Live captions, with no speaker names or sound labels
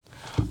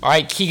All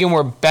right, Keegan,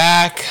 we're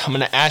back. I'm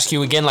going to ask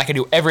you again like I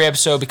do every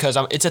episode because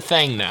it's a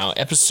thing now.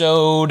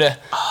 Episode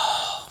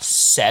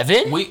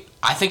 7?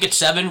 I think it's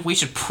 7. We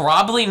should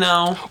probably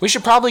know. We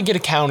should probably get a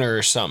counter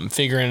or something,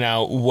 figuring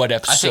out what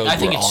episode I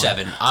think we're it's on.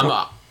 7.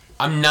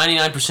 I'm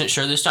 99%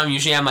 sure this time.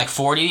 Usually I'm like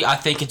 40. I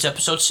think it's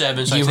episode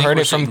 7. So you heard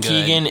it from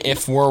Keegan. Good.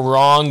 If we're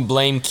wrong,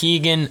 blame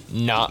Keegan,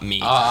 not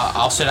me.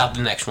 I'll set out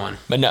the next one.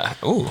 But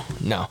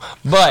no.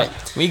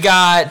 But we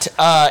got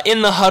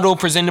In the Huddle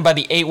presented by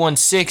the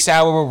 816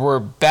 Hour. We're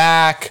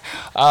back.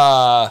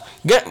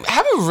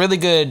 Have a really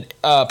good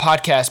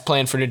podcast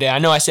planned for today. I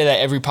know I say that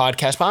every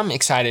podcast, but I'm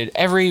excited.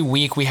 Every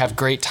week we have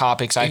great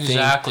topics, I think.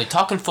 Exactly.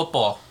 Talking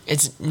football.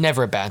 It's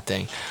never a bad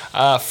thing.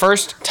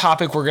 First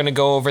topic we're going to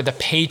go over, the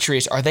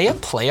Patriots. Are they a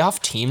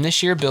playoff team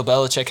this year? Bill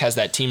Belichick has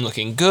that team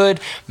looking good.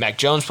 Mac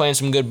Jones playing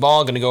some good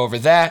ball. Going to go over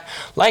that.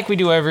 Like we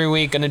do every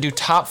week, going to do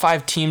top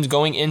 5 teams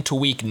going into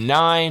week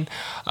 9.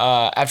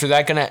 After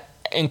that, going to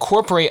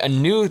incorporate a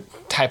new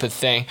type of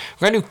thing.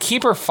 We're going to do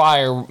keep or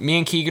fire. Me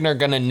and Keegan are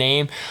going to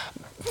name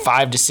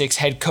 5 to 6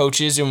 head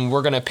coaches, and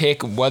we're going to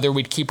pick whether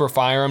we'd keep or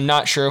fire them.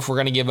 Not sure if we're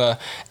going to give a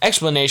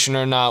explanation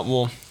or not.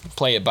 We'll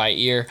play it by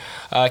ear.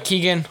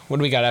 Keegan, what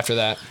do we got after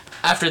that?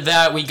 After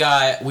that, we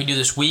do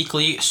this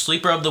weekly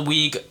sleeper of the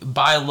week,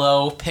 buy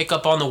low, pick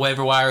up on the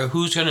waiver wire.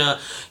 Who's going to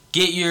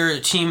get your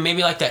team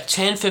maybe like that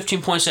 10,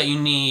 15 points that you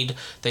need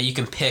that you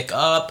can pick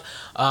up.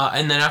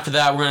 And then after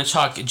that, we're going to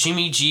talk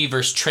Jimmy G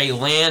versus Trey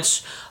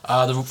Lance.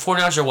 The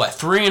 49ers are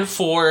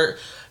 3-4.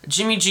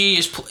 Jimmy G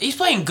he's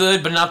playing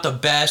good, but not the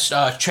best.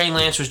 Trey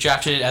Lance was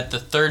drafted at the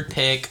third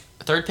pick,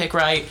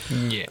 right?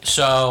 Yeah.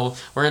 So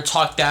we're gonna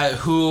talk that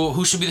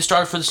who should be the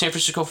starter for the San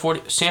Francisco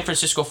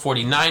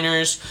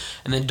 49ers,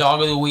 and then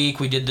dog of the week.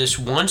 We did this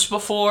once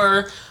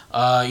before.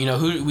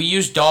 Who we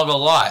use dog a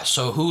lot.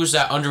 So who's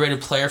that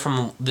underrated player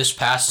from this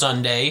past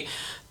Sunday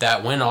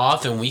that went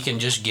off and we can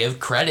just give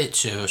credit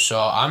to?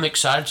 So I'm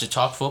excited to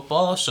talk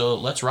football. So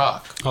let's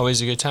rock.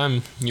 Always a good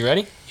time. You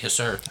ready? Yes,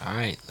 sir. All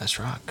right, let's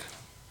rock.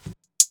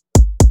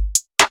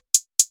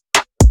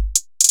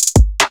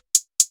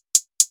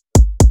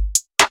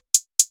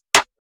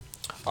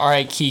 All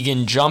right,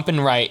 Keegan, jumping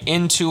right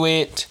into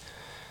it.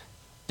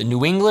 The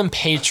New England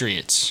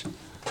Patriots.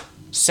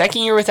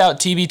 Second year without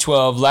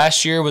TB12.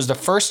 Last year was the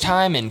first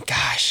time in,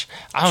 gosh,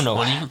 I don't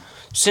know,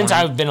 since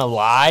I've been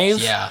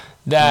alive,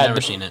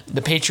 that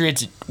the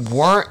Patriots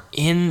weren't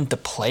in the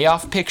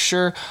playoff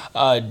picture.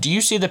 Do you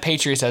see the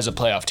Patriots as a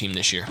playoff team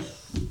this year?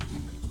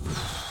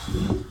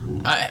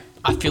 I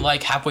feel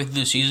like halfway through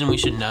the season we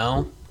should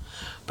know,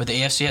 but the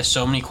AFC has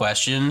so many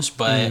questions,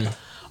 but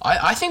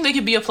I think they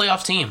could be a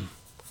playoff team.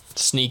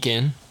 Sneak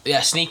in.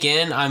 Yeah, sneak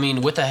in. I mean,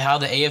 with how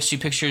the AFC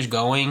picture is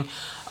going,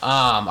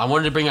 I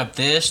wanted to bring up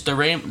this. The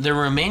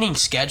remaining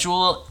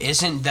schedule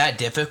isn't that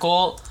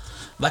difficult.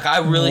 Like, I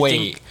really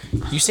think...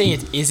 Wait, you say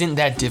it isn't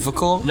that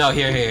difficult? No,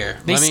 here.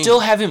 They still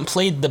haven't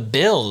played the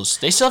Bills.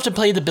 They still have to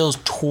play the Bills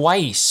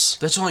twice.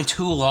 That's only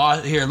 2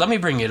 losses. Here, let me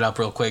bring it up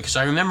real quick, because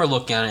I remember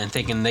looking at it and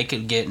thinking they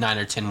could get 9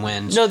 or 10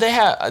 wins. No, they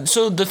have...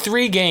 So the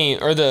 3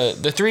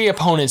 the 3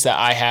 opponents that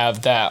I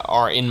have that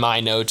are in my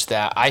notes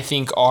that I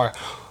think are...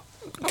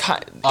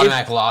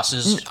 Automatic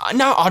losses.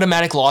 Not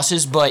automatic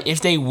losses, but if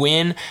they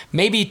win,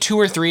 maybe 2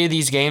 or 3 of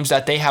these games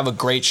that they have a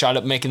great shot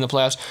at making the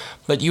playoffs.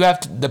 But you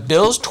have the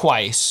Bills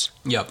twice.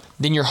 Yep.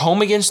 Then you're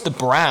home against the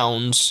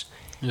Browns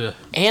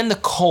and the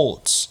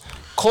Colts.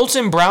 Colts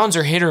and Browns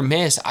are hit or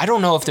miss. I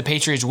don't know if the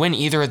Patriots win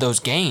either of those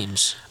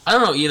games. I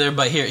don't know either,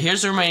 but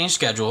here's the remaining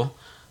schedule.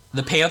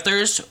 The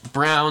Panthers,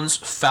 Browns,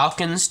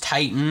 Falcons,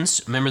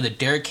 Titans. Remember the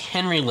Derrick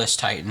Henry-less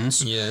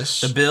Titans.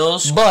 Yes. The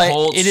Bills, but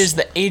Colts. It is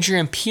the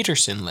Adrian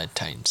Peterson-led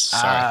Titans.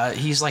 Sorry.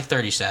 He's like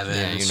 37,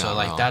 yeah, so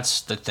wrong.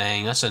 That's the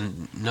thing. That's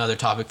another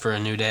topic for a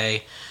new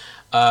day.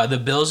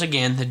 The Bills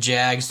again, the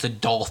Jags, the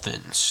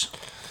Dolphins.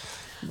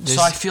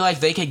 So I feel like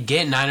they could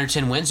get 9 or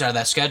 10 wins out of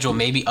that schedule.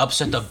 Maybe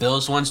upset the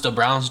Bills once the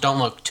Browns don't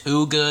look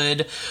too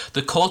good.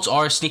 The Colts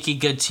are a sneaky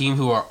good team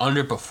who are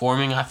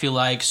underperforming, I feel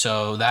like.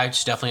 So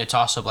that's definitely a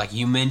toss-up like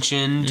you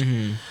mentioned.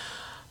 Mm-hmm.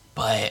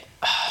 But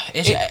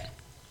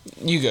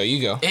You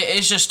go.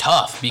 It's just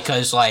tough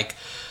because like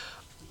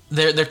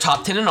they're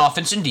top 10 in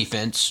offense and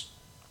defense,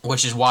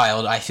 which is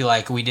wild. I feel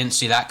like we didn't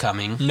see that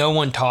coming. No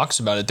one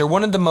talks about it. They're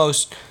one of the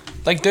most...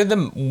 they're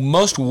the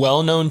most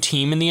well-known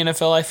team in the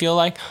NFL, I feel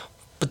like.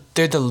 But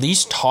they're the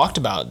least talked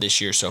about this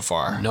year so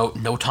far. No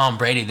Tom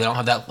Brady. They don't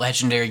have that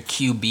legendary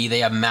QB. They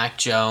have Mac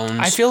Jones.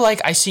 I feel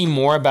like I see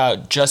more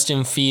about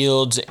Justin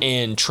Fields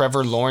and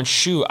Trevor Lawrence.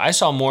 Shoot, I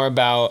saw more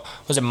about...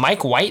 Was it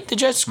Mike White, the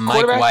Jets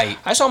quarterback? Mike White.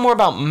 I saw more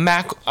about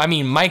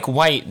Mike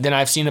White than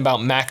I've seen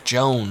about Mac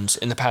Jones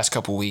in the past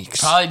couple weeks.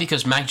 Probably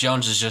because Mac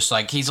Jones is just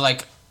like... He's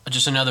like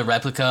just another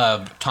replica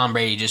of Tom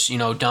Brady. Just,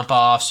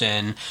 dump-offs.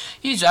 And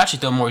he's actually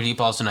thrown more deep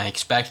balls than I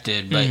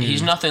expected. But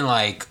he's nothing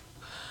like...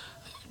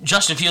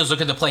 Justin Fields,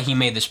 look at the play he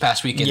made this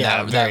past weekend,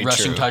 that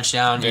rushing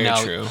touchdown. Very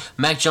true.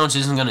 Mac Jones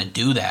isn't going to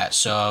do that.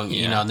 So,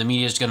 the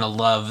media is going to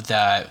love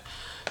that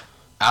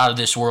out of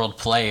this world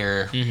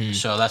player.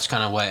 So that's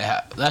kind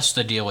of that's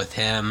the deal with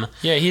him.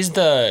 Yeah, he's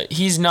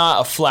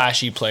not a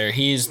flashy player.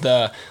 He's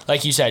the,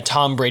 like you said,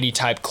 Tom Brady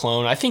type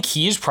clone. I think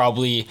he's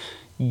probably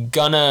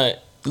gonna,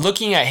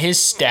 looking at his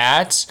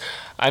stats,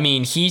 I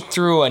mean, he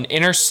threw an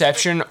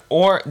interception,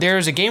 or there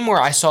was a game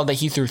where I saw that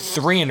he threw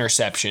 3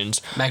 interceptions.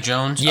 Mac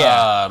Jones?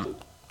 Yeah.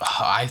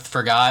 I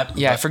forgot.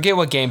 Yeah, I forget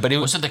what game, but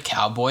was it the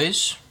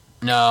Cowboys?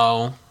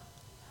 No.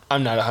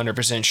 I'm not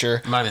 100% sure.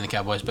 It might have been the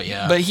Cowboys, but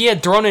yeah. But he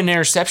had thrown an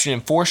interception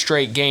in 4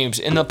 straight games.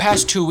 In the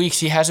past 2 weeks,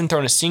 he hasn't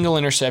thrown a single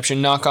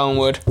interception. Knock on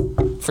wood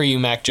for you,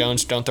 Mac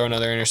Jones. Don't throw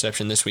another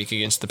interception this week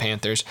against the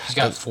Panthers. He's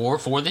got four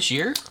this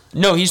year?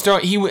 No, he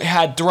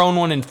had thrown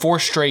one in 4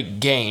 straight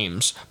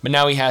games, but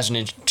now he hasn't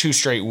in 2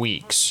 straight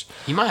weeks.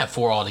 He might have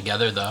 4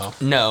 altogether, though.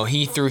 No,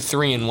 he threw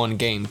 3 in 1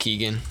 game,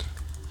 Keegan.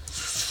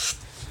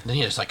 Then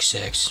he has like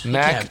 6.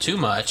 Mac, he can't have too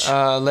much.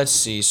 Let's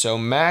see. So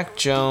Mac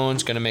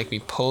Jones, going to make me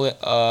pull it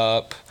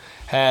up,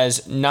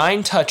 has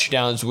 9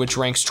 touchdowns, which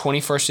ranks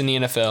 21st in the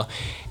NFL,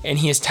 and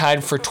he is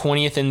tied for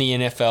 20th in the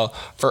NFL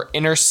for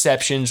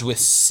interceptions with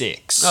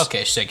 6.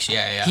 Okay, 6,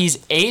 yeah. He's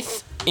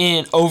 8th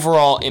in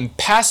overall in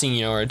passing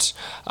yards.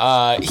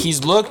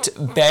 He's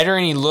looked better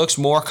and he looks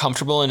more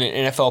comfortable in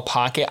an NFL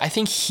pocket. I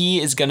think he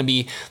is going to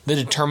be the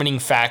determining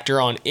factor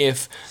on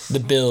if the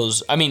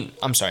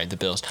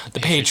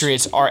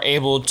Patriots are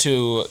able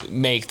to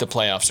make the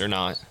playoffs or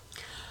not.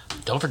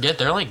 Don't forget,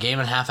 they're only a game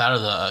and a half out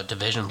of the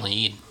division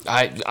lead.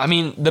 I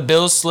mean, the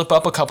Bills slip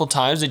up a couple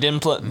times. They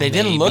didn't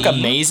look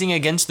amazing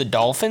against the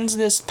Dolphins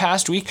this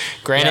past week.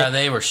 Granted, yeah,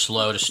 they were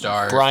slow to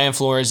start. Brian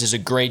Flores is a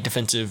great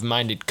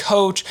defensive-minded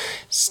coach.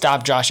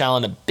 Stopped Josh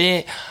Allen a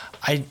bit.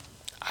 I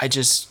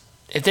just,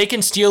 if they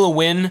can steal a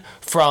win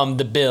from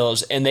the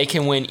Bills and they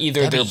can win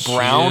either That'd their be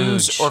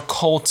Browns huge. or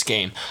Colts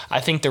game,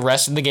 I think the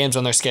rest of the games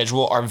on their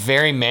schedule are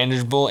very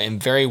manageable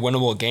and very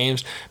winnable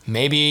games.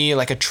 Maybe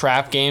like a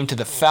trap game to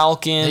the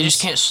Falcons. They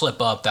just can't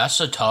slip up. That's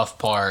the tough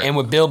part. And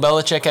with Bill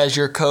Belichick as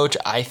your coach,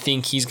 I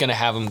think he's going to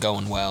have them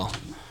going well.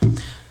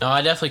 No,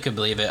 I definitely could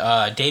believe it.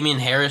 Damian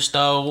Harris,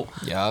 though,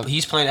 Yep.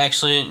 he's playing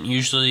excellent.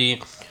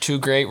 Usually, 2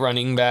 great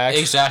running backs.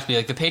 exactly,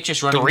 like the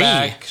Patriots running 3.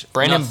 back.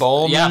 Brandon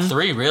Bolden. Yeah,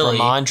 3 really.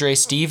 Ramondre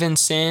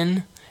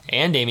Stevenson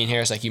and Damian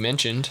Harris, like you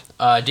mentioned.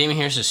 Damian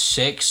Harris is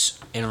 6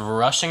 in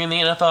rushing in the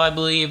NFL, I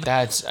believe.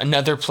 That's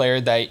another player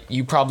that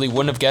you probably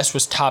wouldn't have guessed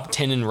was top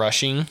 10 in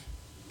rushing.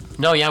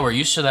 No, yeah, we're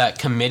used to that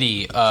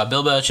committee.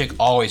 Bill Belichick,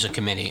 always a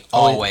committee.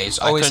 Always.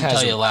 I couldn't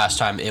tell you last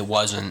time it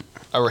wasn't.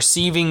 A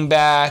receiving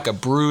back, a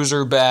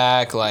bruiser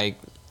back,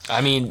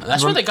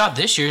 That's what they got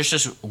this year. It's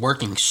just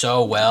working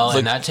so well,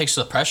 and that takes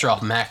the pressure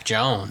off Mac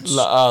Jones.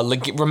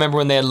 Remember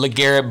when they had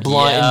LeGarrette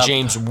Blount and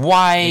James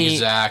White?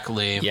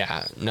 Exactly.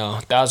 Yeah, no,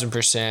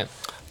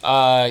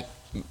 1,000%.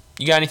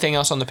 You got anything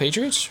else on the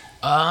Patriots?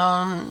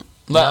 No.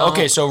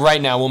 Okay, so right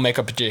now we'll make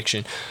a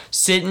prediction.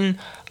 Sitting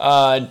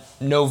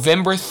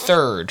November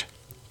 3rd,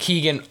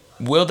 Keegan,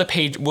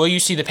 will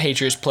you see the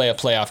Patriots play a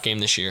playoff game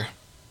this year?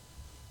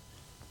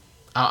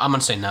 I'm going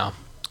to say no.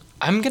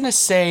 I'm going to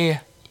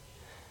say...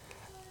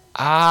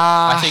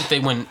 I think they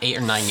win 8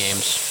 or 9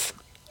 games.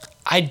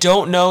 I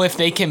don't know if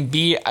they can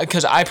be...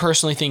 Because I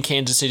personally think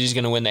Kansas City's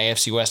going to win the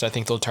AFC West. I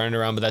think they'll turn it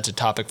around, but that's a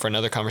topic for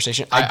another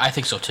conversation. I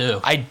think so,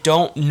 too. I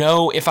don't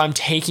know if I'm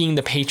taking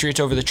the Patriots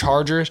over the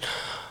Chargers,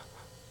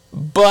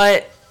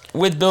 but...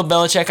 With Bill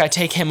Belichick, I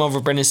take him over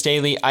Brendan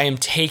Staley. I am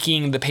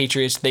taking the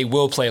Patriots. They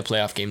will play a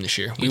playoff game this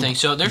year. You think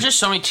so? There's just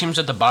so many teams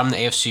at the bottom of the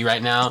AFC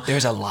right now.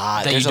 There's a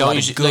lot. There's a lot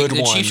of good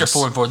ones. The Chiefs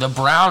are 4-4. The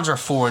Browns are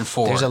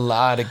 4-4. There's a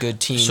lot of good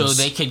teams. So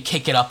they could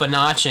kick it up a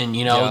notch, and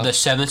the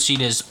 7th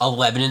seed is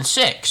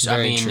 11-6.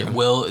 Very true.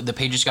 Will the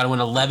Patriots got to win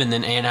 11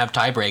 then and have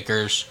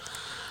tiebreakers?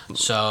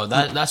 So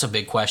that's a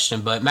big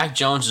question. But Mac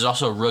Jones is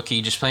also a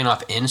rookie, just playing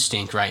off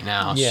instinct right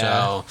now. Yeah.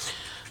 So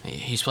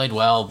he's played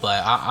well,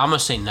 but I'm gonna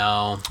say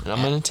no.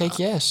 I'm gonna take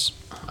yes.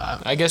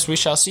 I guess we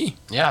shall see.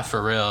 Yeah,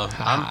 for real.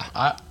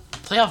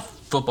 Playoff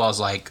football is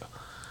like,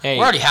 hey,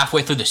 we're already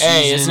halfway through the season.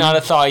 Hey, it's not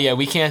a thought yet.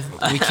 We can't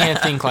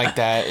think like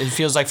that. It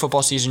feels like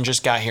football season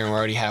just got here and we're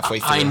already halfway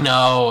through. I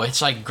know. It's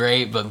like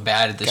great but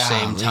bad at the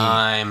same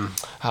time.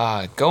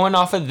 Going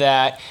off of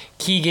that,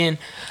 Keegan,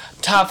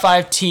 top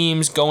 5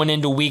 teams going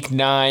into week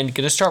 9.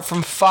 Gonna start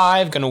from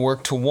 5, gonna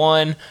work to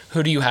 1.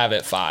 Who do you have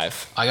at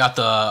 5? I got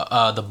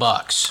the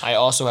Bucks. I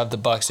also have the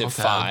Bucks at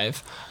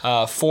 5.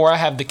 4, I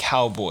have the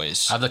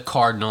Cowboys. I have the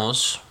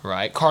Cardinals.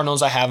 Right.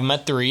 Cardinals, I have them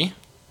at 3.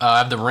 I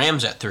have the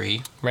Rams at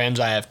 3. Rams,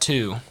 I have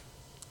 2.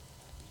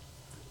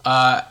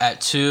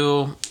 At 2,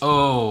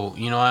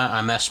 you know what?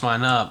 I messed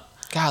mine up.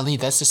 Golly,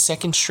 that's the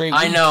second straight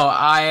week. I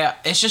know.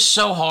 It's just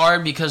so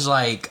hard because,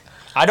 I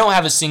don't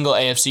have a single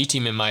AFC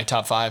team in my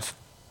top 5.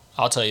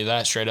 I'll tell you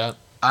that straight up.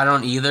 I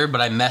don't either, but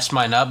I messed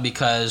mine up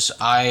because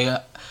I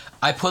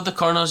put the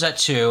Cardinals at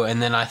 2,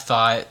 and then I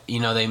thought,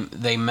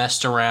 they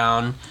messed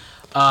around.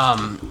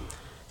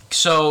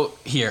 So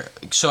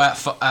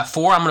at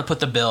 4, I'm gonna put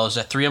the Bills.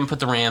 At 3, I'm gonna put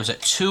the Rams.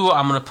 At 2,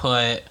 I'm gonna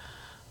put.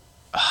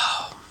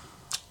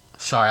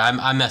 Sorry,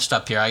 I messed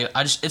up here.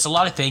 It's a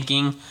lot of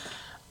thinking.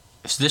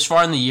 this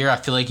far in the year, I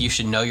feel like you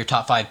should know your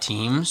top 5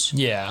 teams.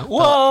 Yeah.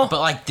 Well, But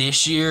like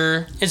this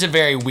year, it's a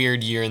very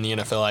weird year in the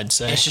NFL, I'd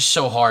say. it's just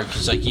so hard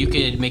because like you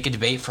could make a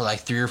debate for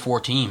like 3 or 4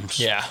 teams.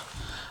 Yeah.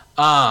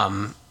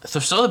 So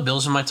still the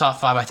Bills in my top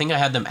 5. I think I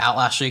had them out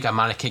last week. I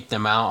might have kicked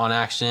them out on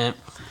accident.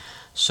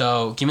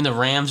 So give me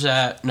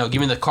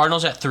the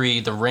Cardinals at 3,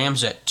 the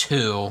Rams at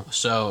 2.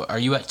 So are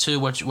you at 2?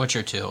 What's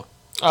your 2?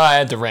 I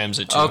had the Rams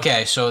at 2.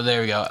 Okay, so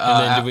there we go.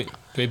 And then do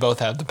we both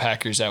have the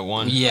Packers at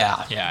 1?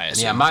 Yeah.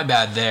 Yeah, My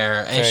bad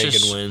there. Very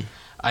good win.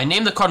 I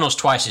named the Cardinals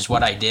twice is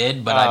what I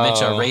did, but I meant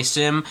to erase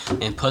them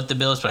and put the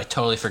Bills, but I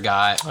totally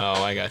forgot.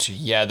 Oh, I got you.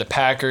 Yeah, the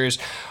Packers.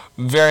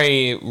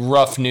 Very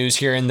rough news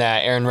here in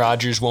that Aaron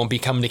Rodgers won't be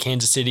coming to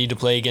Kansas City to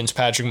play against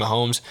Patrick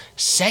Mahomes.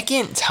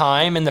 Second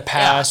time in the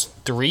past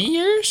 3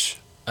 years?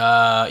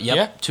 Yep.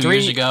 Yeah, 2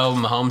 years ago,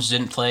 Mahomes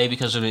didn't play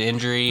because of an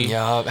injury.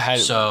 Yeah.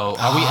 So,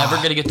 are we ever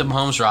going to get the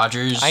Mahomes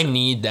Rodgers? I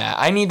need that.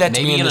 I need that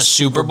to Maybe be in the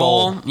Super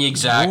Bowl.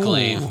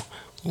 Exactly.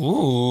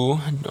 Ooh,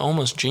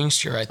 almost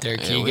jinxed you right there,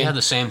 Keegan. Yeah, we had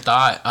the same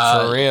thought.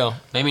 For real.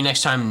 Maybe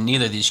next time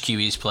neither of these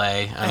QBs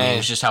play. I mean,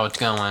 it's just how it's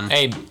going.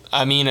 Hey,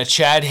 I mean, a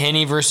Chad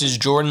Henne versus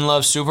Jordan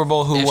Love Super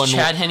Bowl. Who won?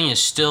 Chad Henne is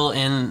still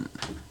in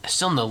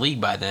the league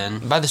by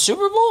then. By the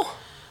Super Bowl?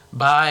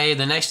 By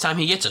the next time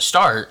he gets a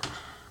start.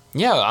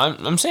 Yeah,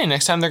 I'm saying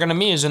next time they're going to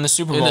meet is in the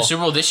Super Bowl. In the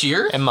Super Bowl this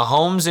year? And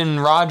Mahomes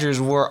and Rodgers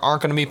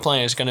aren't going to be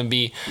playing. It's going to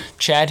be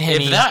Chad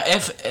Henne.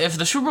 If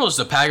the Super Bowl is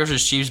the Packers or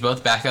Chiefs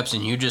both backups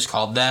and you just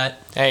called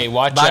that, hey,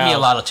 watch buy out. me a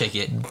lotto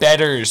ticket.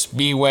 Bettors,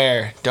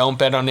 beware. Don't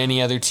bet on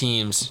any other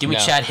teams. Give me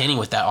Chad Henne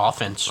with that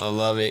offense. I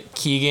love it.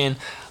 Keegan,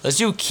 let's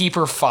do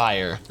keeper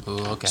fire.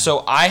 Ooh, okay.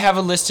 So I have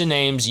a list of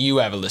names. You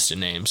have a list of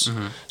names.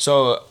 Mm-hmm.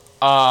 So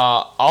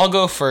I'll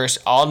go first.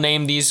 I'll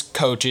name these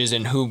coaches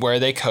and where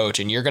they coach,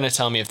 and you're going to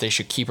tell me if they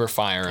should keep or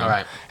fire them. All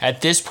right. At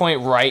this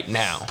point right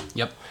now,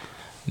 Yep.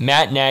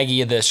 Matt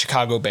Nagy of the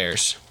Chicago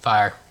Bears.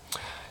 Fire.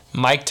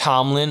 Mike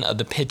Tomlin of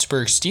the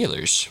Pittsburgh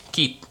Steelers.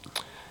 Keep.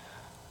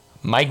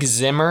 Mike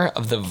Zimmer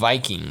of the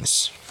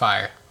Vikings.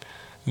 Fire.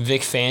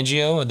 Vic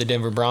Fangio of the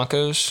Denver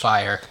Broncos.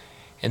 Fire.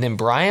 And then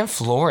Brian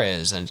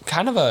Flores, and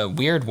kind of a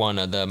weird one,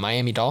 of the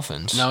Miami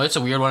Dolphins. No, it's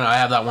a weird one. I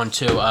have that one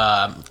too.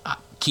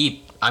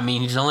 Keep. I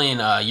mean, he's only in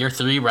year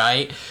 3,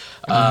 right?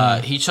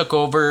 He took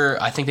over.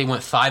 I think they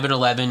went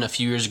 5-11 a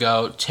few years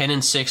ago,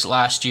 10-6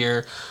 last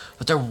year,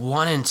 but they're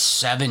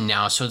 1-7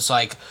 now. So it's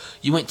like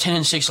you went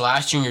 10-6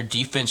 last year, and your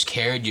defense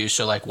carried you.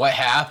 So like, what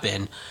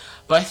happened?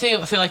 But I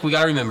feel like we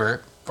got to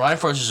remember Brian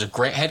Flores is a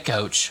great head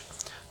coach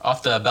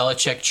off the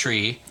Belichick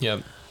tree.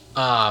 Yep.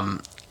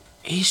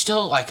 He's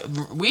still like,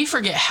 we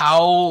forget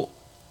how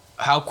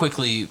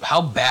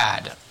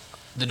bad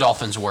the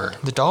Dolphins were.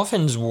 The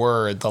Dolphins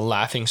were the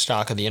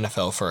laughingstock of the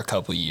NFL for a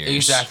couple years.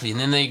 Exactly, and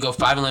then they go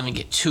 5-11,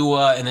 get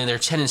Tua, and then they're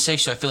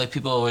 10-6. So I feel like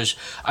people always.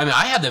 I mean,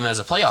 I had them as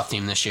a playoff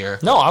team this year.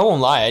 No, I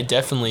won't lie. I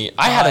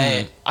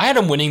had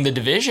them winning the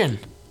division.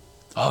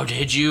 Oh,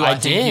 did you? I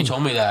think did. You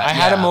told me that. I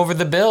had them over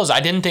the Bills. I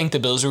didn't think the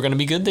Bills were going to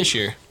be good this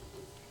year.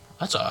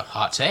 That's a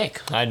hot take.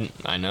 I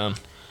know.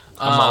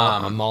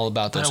 I'm all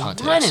about those hot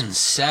takes.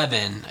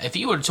 1-7. If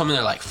you would have told me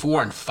they're like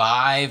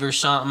 4-5 or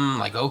something,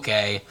 like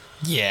okay.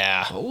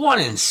 Yeah.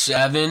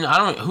 1-7. I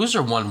don't. Who's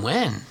their one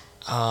win?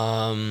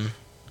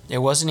 It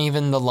wasn't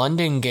even the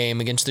London game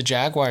against the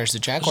Jaguars. The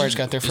Jaguars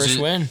got their first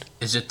win.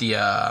 Is it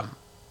the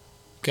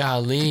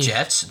Golly.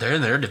 Jets? They're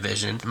in their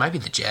division. It might be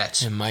the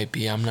Jets. It might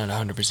be. I'm not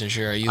 100%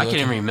 sure. Are you? I can't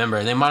even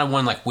remember. They might have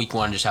won like week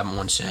 1, just haven't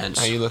won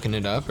since. Are you looking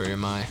it up or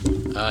am I?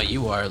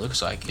 You are. It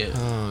looks like it.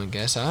 Oh, I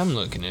guess I'm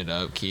looking it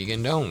up,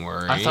 Keegan. Don't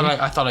worry. I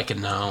thought I could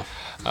know.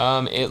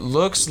 It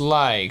looks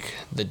like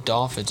the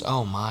Dolphins.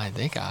 Oh my,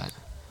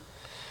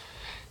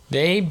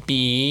 they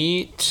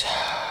beat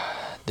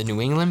the New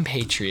England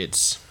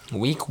Patriots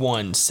week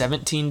 1,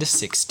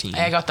 17-16.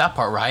 Hey, I got that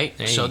part right.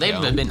 So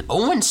they've been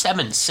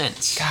 0-7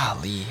 since.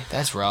 Golly,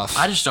 that's rough.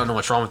 I just don't know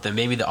what's wrong with them.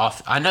 Maybe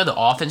I know the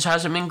offense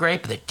hasn't been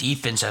great, but the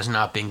defense has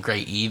not been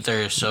great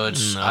either. So I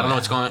don't know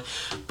what's going on.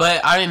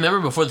 But I remember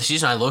before the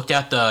season, I looked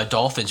at the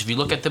Dolphins. If you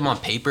look at them on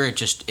paper,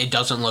 it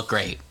doesn't look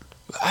great.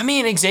 I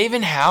mean,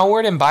 Xavier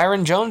Howard and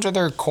Byron Jones are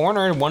their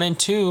corner, 1 and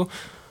 2.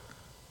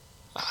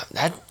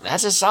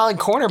 That's a solid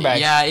cornerback.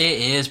 Yeah,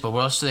 it is. But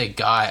what else do they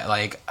got?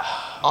 Like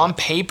on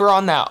paper,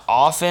 on that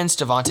offense,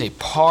 Devontae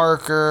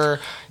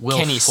Parker,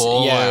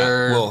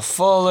 Will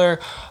Fuller,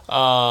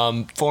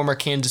 former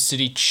Kansas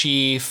City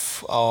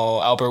Chief,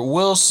 Albert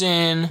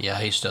Wilson. Yeah,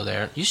 he's still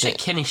there. You say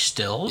Kenny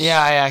Stills?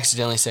 Yeah, I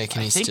accidentally said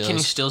Kenny Stills. I think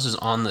Kenny Stills is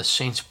on the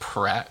Saints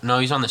No,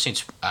 he's on the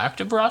Saints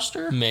active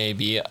roster?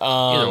 Maybe.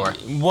 Either way.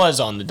 Was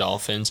on the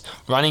Dolphins.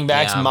 Running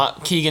backs,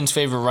 Keegan's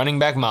favorite running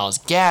back, Myles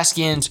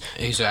Gaskins.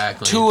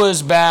 Exactly.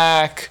 Tua's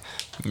back.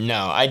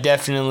 No, I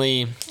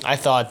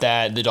thought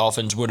that the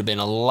Dolphins would have been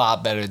a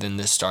lot better than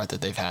this start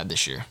that they've had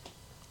this year.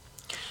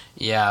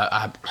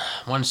 Yeah,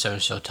 1-7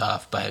 is so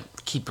tough, but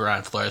keep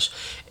Brian Flores.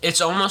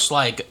 It's almost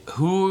like,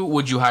 who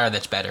would you hire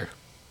that's better?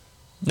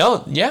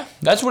 No, yeah,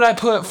 that's what I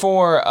put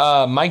for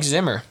Mike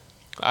Zimmer.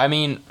 I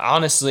mean,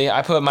 honestly,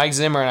 I put Mike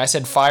Zimmer and I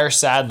said fire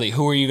Sadly.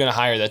 Who are you going to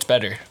hire that's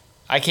better?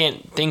 I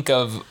can't think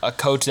of a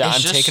coach that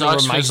I'm taking over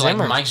Mike Like,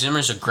 Zimmer. Mike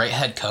Zimmer's a great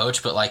head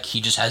coach, but like he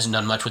just hasn't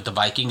done much with the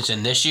Vikings.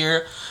 And this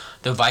year,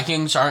 the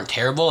Vikings aren't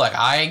terrible. Like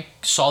I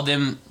saw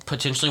them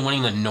potentially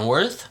winning the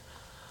North,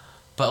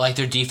 but like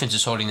their defense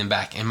is holding them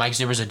back. And Mike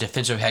Zimmer's a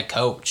defensive head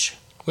coach.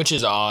 Which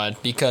is odd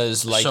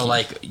because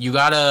you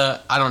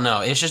gotta, I don't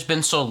know. It's just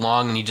been so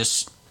long, and he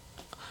just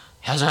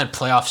hasn't had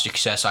playoff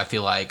success. I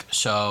feel like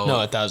so. No,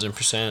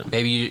 1,000%.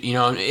 Maybe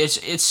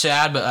it's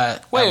sad,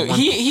 but wait,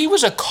 he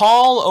was a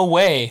call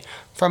away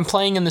from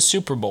playing in the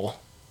Super Bowl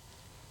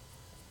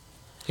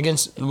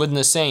with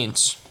the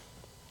Saints.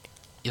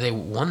 They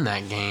won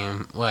that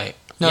game. Wait,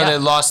 no, they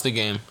lost the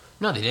game.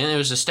 No, they didn't. It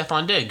was a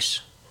Stephon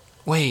Diggs.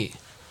 Wait.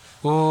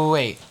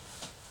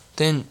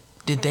 Then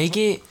did they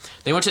get?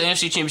 They went to the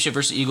NFC Championship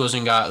versus the Eagles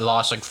and got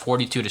lost like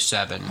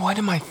 42-7. What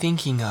am I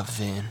thinking of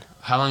then?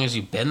 How long has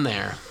he been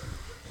there?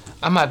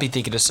 I might be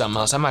thinking of something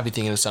else. I might be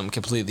thinking of something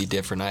completely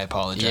different. I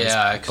apologize.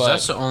 Yeah, because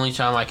that's the only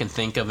time I can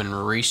think of in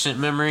recent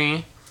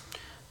memory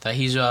that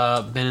he's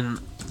been in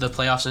the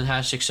playoffs and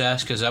had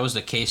success, because that was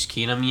the Case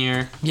Keenum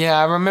year. Yeah,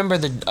 I remember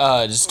the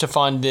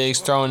Stephon Diggs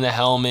throwing the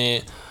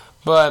helmet.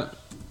 But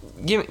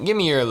give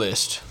me your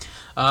list.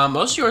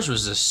 Most of yours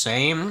was the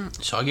same,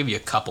 so I'll give you a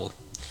couple.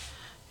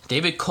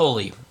 David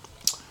Culley.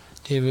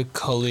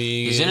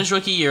 He's in his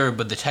rookie year,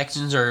 but the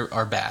Texans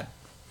are bad.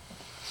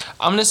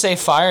 I'm going to say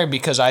fire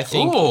because I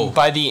think Ooh.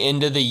 by the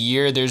end of the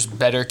year, there's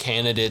better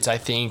candidates. I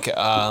think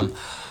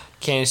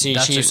Kansas City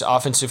Chiefs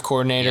offensive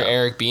coordinator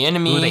Eric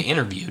Bieniemy. Who they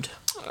interviewed.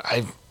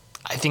 I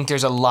think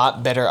there's a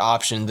lot better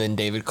option than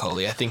David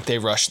Culley. I think they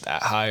rushed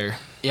that higher.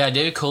 Yeah,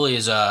 David Culley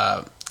is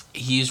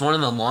he's one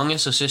of the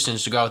longest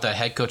assistants to go out with that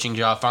head coaching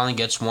job. Finally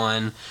gets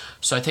one.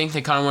 So I think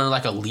they kind of wanted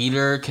like a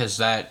leader, because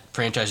that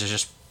franchise is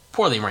just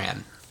poorly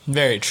ran.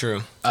 Very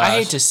true. I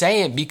hate to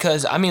say it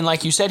because, I mean,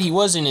 like you said,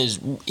 he's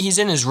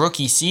in his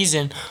rookie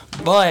season,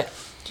 but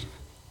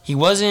he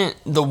wasn't.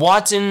 The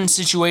Watson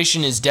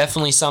situation is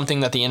definitely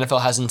something that the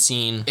NFL hasn't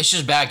seen. It's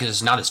just bad because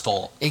it's not his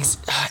fault.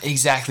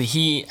 Exactly.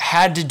 He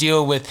had to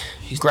deal with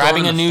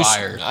grabbing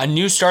a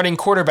new starting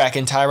quarterback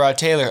in Tyrod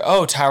Taylor.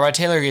 Oh, Tyrod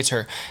Taylor gets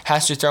hurt.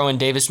 Has to throw in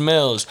Davis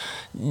Mills.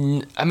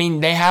 I mean,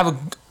 they have a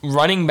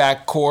running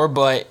back core,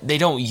 but they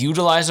don't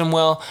utilize them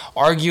well.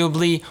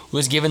 Arguably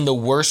was given the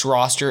worst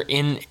roster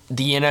in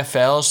the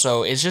NFL,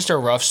 so it's just a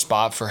rough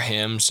spot for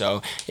him.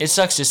 So it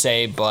sucks to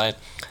say, but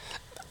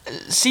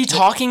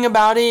talking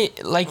about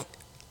it, like,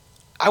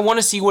 I want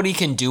to see what he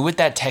can do with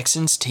that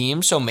Texans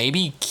team, so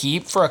maybe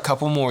keep for a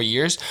couple more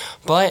years,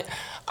 but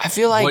I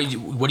feel like...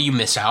 What do you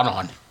miss out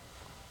on?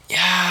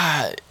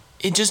 Yeah,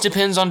 it just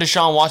depends on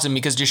Deshaun Watson,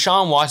 because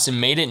Deshaun Watson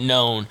made it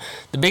known.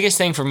 The biggest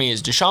thing for me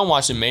is Deshaun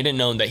Watson made it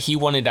known that he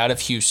wanted out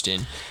of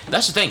Houston.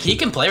 That's the thing. He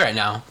can play right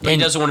now, but he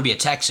doesn't want to be a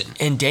Texan.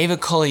 And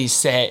David Culley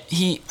said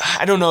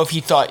I don't know if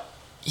he thought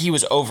he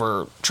was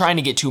over trying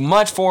to get too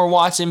much for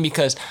Watson,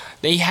 because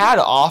they had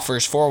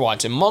offers for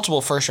Watson, multiple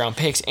first-round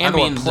picks and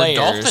players. The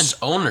Dolphins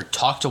owner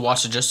talked to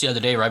Watson just the other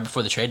day, right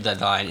before the trade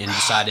deadline, and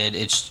decided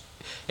it's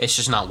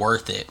just not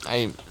worth it.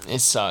 It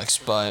sucks,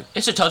 but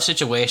it's a tough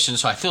situation,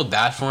 so I feel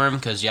bad for him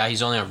because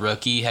he's only a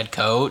rookie head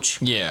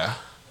coach. Yeah.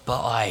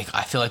 But like,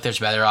 I feel like there's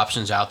better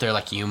options out there,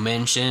 like you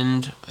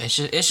mentioned.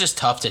 It's just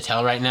tough to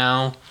tell right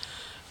now.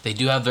 They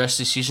do have the rest of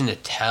the season to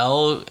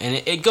tell,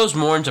 and it goes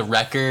more into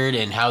record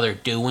and how they're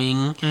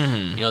doing.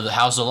 Mm-hmm.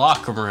 How's the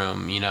locker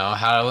room?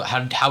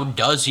 How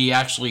does he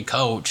actually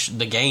coach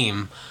the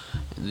game?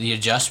 The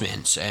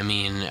adjustments. I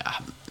mean,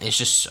 it's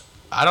just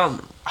I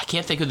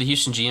can't think who the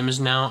Houston GM is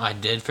now. I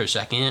did for a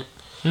second.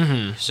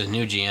 Mm-hmm. It's a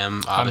new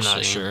GM, obviously. I'm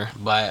not sure,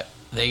 but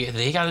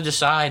they got to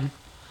decide.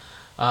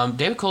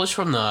 David Culley's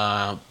from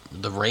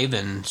the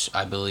Ravens,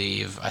 I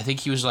believe. I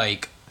think he was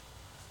the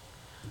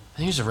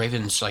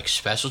Ravens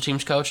special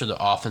teams coach or the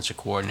offensive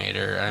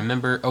coordinator. I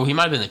remember. Oh, he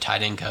might have been the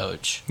tight end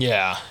coach.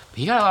 Yeah. But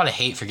he got a lot of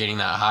hate for getting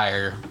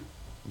hired.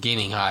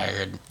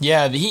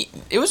 Yeah,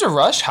 it was a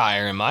rush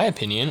hire in my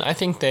opinion. I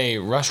think they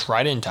rushed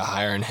right into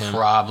hiring him.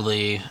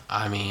 Probably.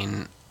 I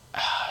mean,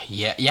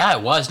 yeah,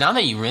 it was. Now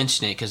that you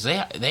mention it, because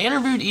they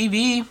interviewed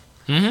EB.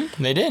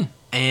 Mm-hmm. They did.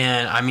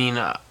 And I mean,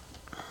 I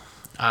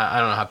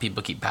don't know how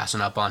people keep passing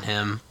up on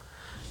him.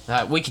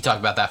 We could talk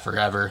about that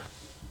forever.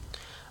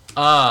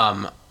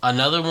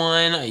 Another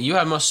one, you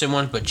have most same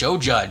ones, but Joe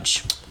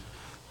Judge.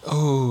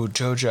 Oh,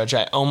 Joe Judge.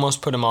 I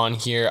almost put him on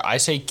here. I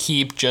say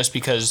keep just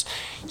because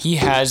he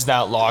has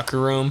that locker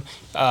room.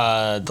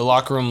 The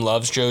locker room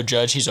loves Joe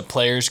Judge. He's a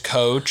player's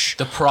coach.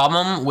 The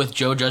problem with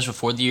Joe Judge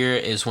before the year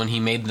is when he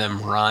made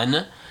them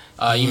run.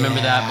 You remember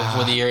that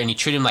before the year, and he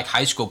treated them like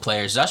high school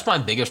players. That's my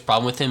biggest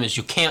problem with him is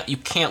you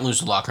can't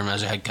lose the locker room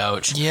as a head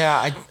coach.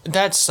 Yeah,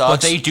 that sucks.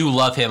 But they do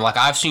love him. Like,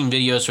 I've seen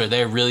videos where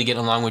they're really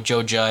getting along with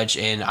Joe Judge,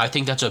 and I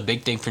think that's a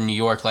big thing for New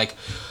York. Like,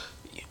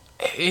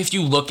 if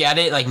you look at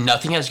it,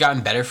 nothing has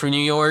gotten better for New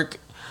York,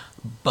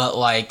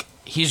 but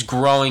he's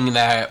growing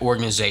that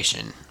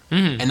organization.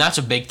 And that's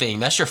a big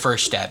thing. That's your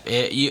first step.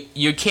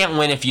 You can't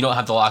win if you don't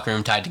have the locker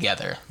room tied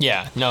together.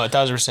 Yeah, no,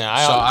 1,000%. So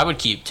I would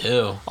keep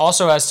 2.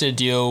 Also has to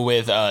deal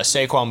with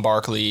Saquon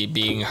Barkley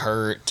being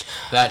hurt.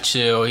 That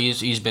too.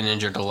 He's been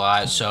injured a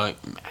lot. So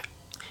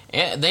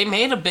they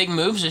made a big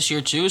moves this year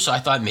too. So I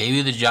thought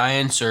maybe the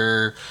Giants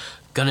are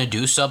gonna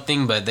do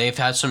something, but they've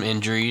had some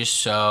injuries.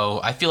 So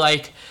I feel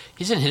like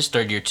he's in his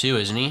 3rd year too,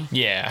 isn't he?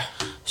 Yeah.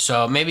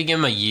 So maybe give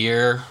him a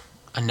year,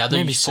 another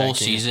Maybe full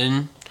second.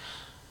 season.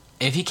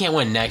 If he can't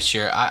win next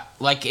year,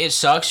 it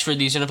sucks for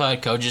these NFL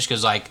head coaches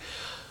because an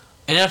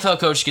NFL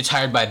coach gets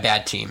hired by a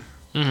bad team,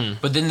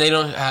 but then they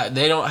don't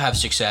have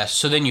success.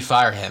 So then you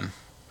fire him.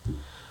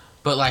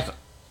 But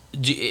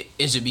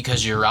is it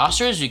because of your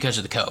roster? Or is it because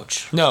of the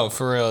coach? No,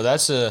 for real.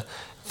 That's a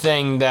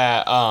thing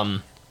that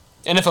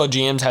NFL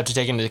GMs have to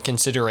take into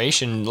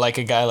consideration. Like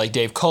a guy like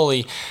Dave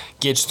Culley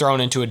gets thrown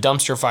into a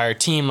dumpster fire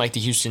team like the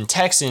Houston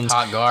Texans.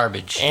 Hot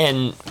garbage.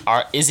 And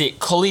is it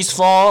Culley's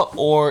fault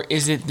or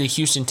is it the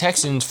Houston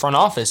Texans front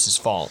office's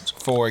fault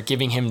for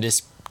giving him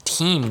this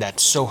team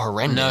that's so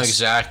horrendous? No,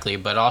 exactly.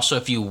 But also,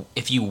 if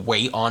you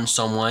wait on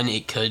someone,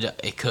 it could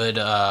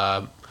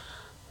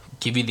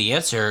give you the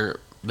answer,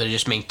 but it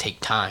just may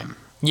take time.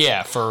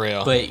 Yeah, for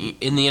real. But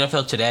in the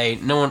NFL today,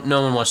 no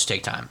one wants to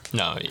take time.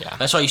 No, yeah.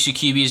 That's why you see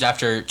QBs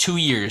after 2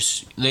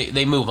 years,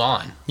 they move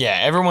on. Yeah,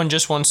 everyone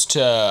just wants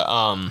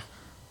to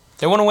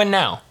they want to win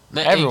now.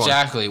 Everyone.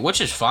 Exactly,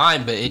 which is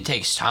fine, but it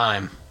takes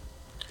time.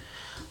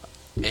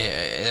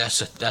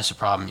 That's a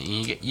problem.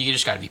 You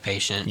just got to be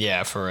patient.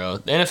 Yeah, for real.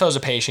 The NFL is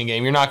a patient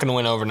game. You're not going to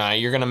win overnight.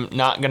 You're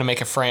not gonna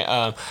make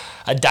a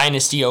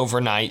dynasty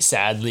overnight.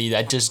 Sadly,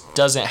 that just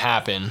doesn't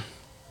happen.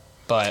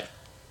 But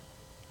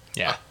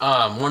yeah.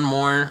 One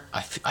more.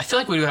 I feel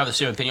like we do have the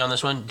same opinion on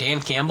this one.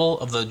 Dan Campbell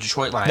of the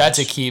Detroit Lions. That's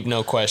a keep,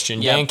 no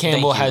question. Yep, Dan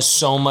Campbell thank you. has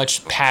so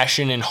much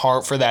passion and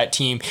heart for that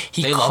team.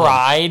 He They love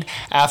cried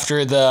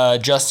after the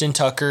Justin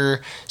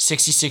Tucker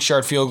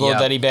 66-yard field goal Yep.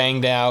 that he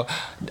banged out.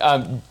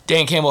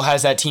 Dan Campbell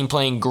has that team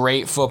playing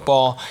great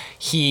football.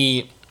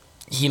 He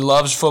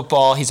loves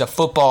football. He's a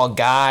football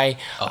guy.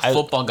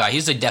 Football guy.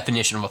 He's the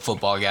definition of a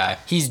football guy.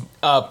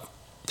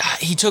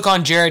 He took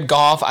on Jared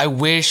Goff. I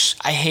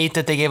hate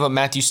that they gave up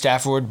Matthew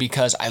Stafford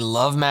because I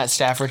love Matt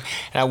Stafford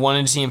and I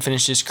wanted to see him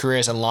finish his career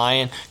as a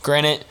Lion.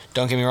 Granted,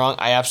 don't get me wrong,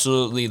 I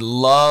absolutely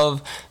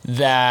love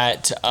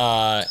that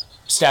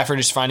Stafford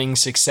is finding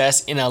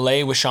success in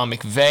LA with Sean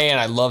McVay, and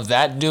I love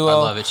that duo. I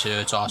love it too.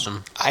 It's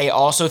awesome. I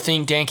also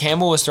think Dan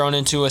Campbell was thrown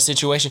into a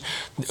situation.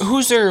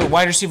 Who's their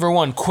wide receiver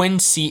one?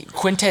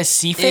 Quintez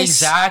Cephas?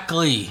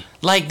 Exactly.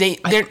 Like they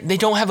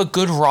don't have a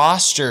good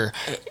roster.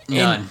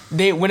 None.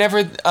 And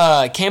whenever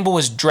Campbell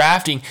was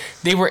drafting,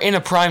 they were in a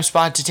prime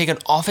spot to take an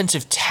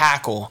offensive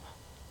tackle.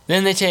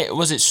 Then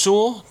was it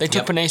Sewell? They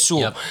took Penei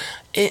Sewell.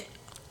 Yep.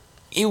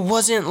 It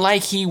wasn't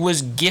like he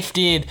was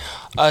gifted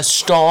a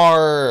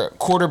star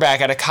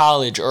quarterback out of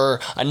college or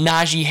a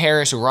Najee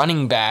Harris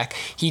running back.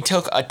 He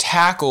took a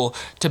tackle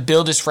to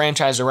build his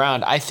franchise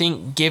around. I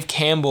think give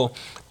Campbell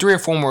 3 or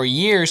 4 more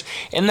years,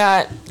 and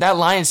that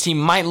Lions team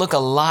might look a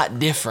lot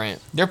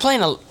different. They're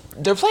playing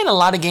a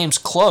lot of games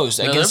close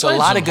against a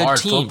lot of good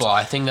teams. Football.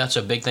 I think that's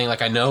a big thing.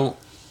 Like I know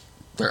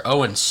they're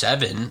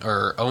 0-7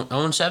 or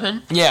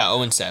 0-7. Yeah,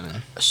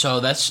 0-7. So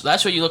that's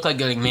what you look like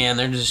going, man,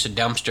 they're just a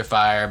dumpster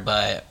fire,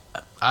 but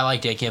I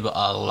like Dan Campbell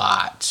a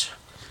lot.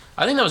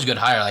 I think that was a good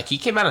hire. Like, he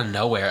came out of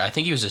nowhere. I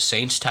think he was a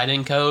Saints tight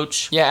end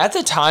coach. Yeah, at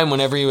the time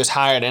whenever he was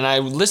hired, and I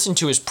listened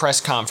to his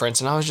press conference,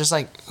 and I was just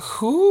like,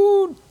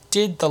 who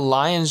did the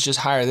Lions just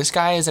hire? This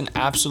guy is an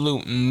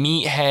absolute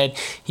meathead.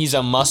 He's a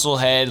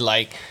musclehead.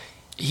 Like,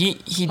 he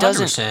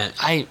doesn't...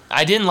 100%.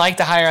 I didn't like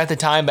the hire at the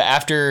time, but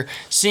after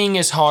seeing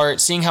his heart,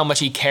 seeing how much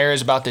he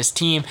cares about this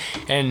team,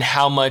 and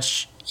how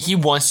much he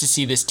wants to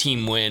see this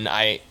team win,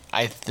 I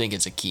think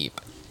it's a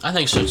keep. I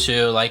think so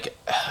too. Like,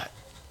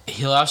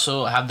 he'll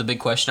also have the big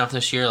question after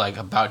this year, like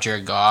about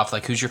Jared Goff,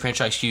 like who's your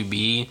franchise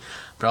QB?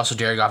 But also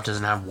Jared Goff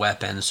doesn't have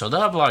weapons, so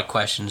they'll have a lot of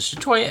questions.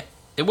 Detroit,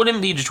 it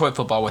wouldn't be Detroit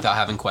football without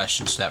having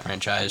questions to that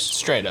franchise.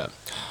 Straight up.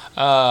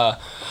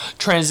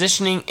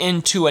 Transitioning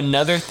into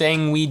another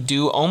thing we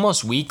do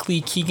almost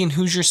weekly. Keegan,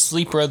 who's your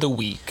sleeper of the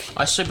week?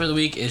 My sleeper of the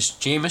week is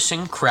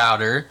Jamison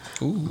Crowder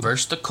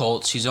versus the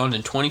Colts. He's owned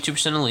in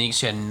 22% of leagues.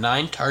 He had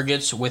 9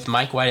 targets with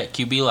Mike White at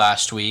QB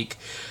last week.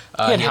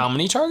 He had how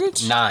many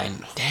targets?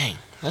 9. Dang,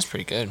 that's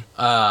pretty good.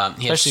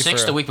 He had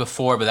 6 the week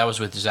before, but that was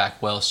with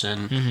Zach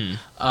Wilson.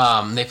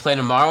 Mm-hmm. They play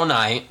tomorrow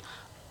night.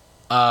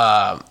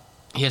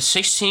 He had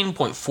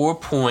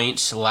 16.4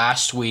 points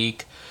last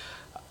week.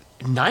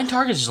 9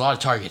 targets is a lot of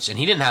targets, and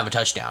he didn't have a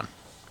touchdown.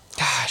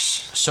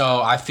 Gosh.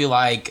 So I feel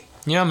like...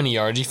 You know how many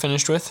yards he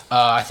finished with?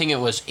 I think it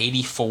was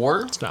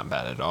 84. It's not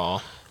bad at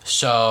all.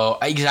 So,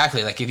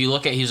 exactly. Like, if you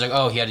look at he was like,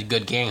 oh, he had a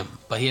good game.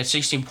 But he had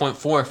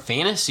 16.4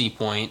 fantasy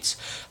points.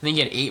 I think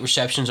he had 8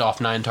 receptions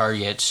off 9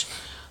 targets.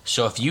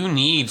 So, if you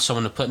need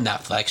someone to put in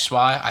that flex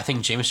spot, I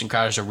think Jamison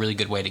Crowder is a really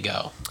good way to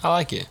go. I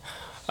like it.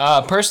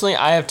 Personally,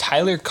 I have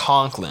Tyler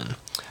Conklin.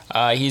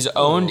 He's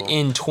owned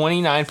in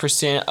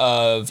 29%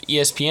 of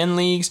ESPN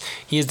leagues.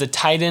 He is the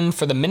tight end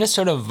for the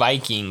Minnesota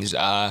Vikings.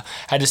 Had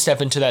to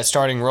step into that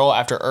starting role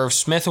after Irv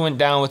Smith went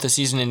down with a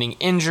season-ending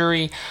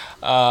injury.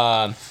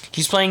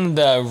 He's playing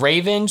the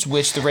Ravens,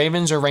 which the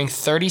Ravens are ranked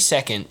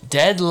 32nd,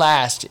 dead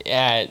last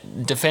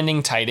at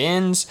defending tight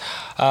ends.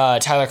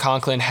 Tyler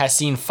Conklin has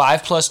seen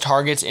 5+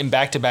 targets in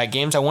back-to-back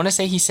games. I want to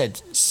say he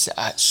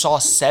saw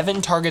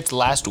 7 targets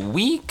last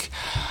week.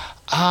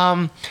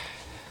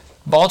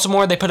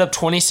 Baltimore, they put up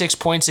 26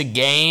 points a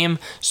game,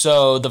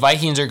 so the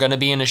Vikings are going to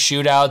be in a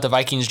shootout. The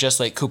Vikings just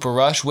like Cooper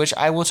Rush, which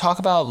I will talk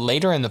about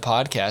later in the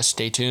podcast.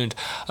 Stay tuned.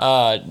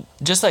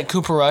 Just like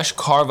Cooper Rush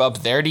carve up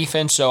their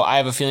defense, so I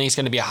have a feeling it's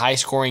going to be a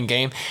high-scoring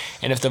game.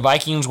 And if the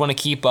Vikings want to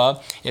keep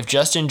up, if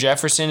Justin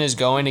Jefferson is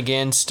going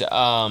against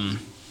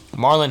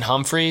Marlon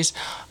Humphreys,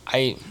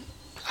 I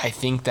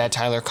think that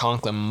Tyler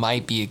Conklin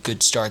might be a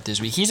good start this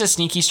week. He's a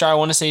sneaky start. I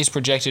want to say he's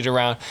projected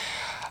around...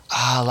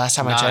 last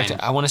time I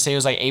checked, I want to say it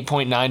was like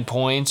 8.9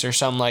 points or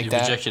something like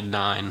that. Projected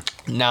 9.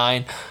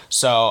 9.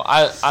 So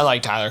I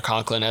like Tyler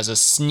Conklin as a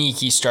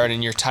sneaky start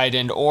in your tight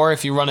end. Or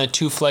if you run a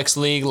 2-flex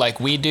league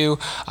like we do,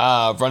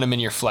 run him in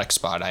your flex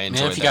spot. I enjoy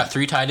that. Man, if you got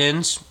 3 tight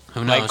ends,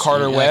 who knows? Like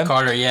Carter Webb? Like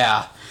Carter,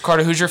 yeah.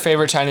 Carter, who's your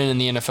favorite tight end in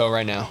the NFL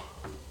right now?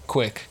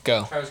 Quick,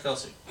 go. Travis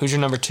Kelce. Who's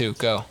your number 2?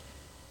 Go.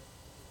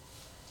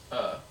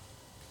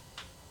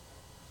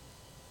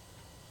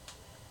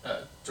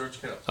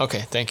 George Kittle. Okay,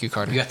 thank you,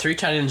 Carter. You got 3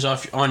 tight ends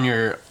on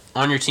your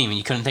team, and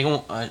you couldn't think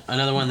of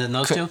another one than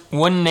those two?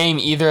 Wouldn't name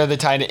any of the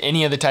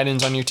tight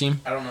ends on your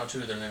team? I don't know 2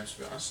 of their names, to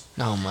be honest.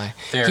 Oh my.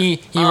 Fair.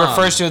 He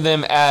refers to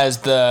them as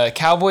the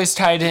Cowboys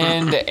tight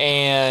end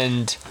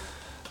and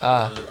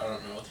I don't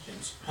know what the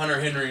teams. Hunter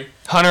Henry.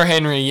 Hunter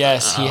Henry,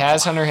 yes. He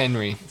has Hunter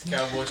Henry. It's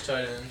Cowboys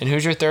tight end. And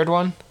who's your third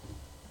one?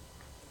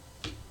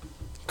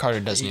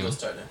 Carter doesn't even.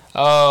 Eagles tight end.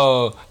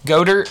 Oh,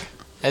 Goddard,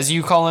 as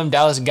you call him,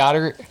 Dallas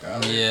Goddard.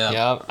 Yeah.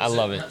 Yep, I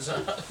love it.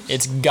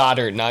 It's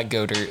Goddard, not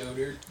Goddard.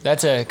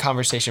 That's a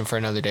conversation for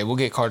another day. We'll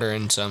get Carter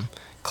in some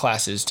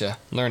classes to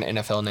learn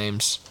NFL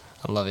names.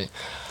 I love it.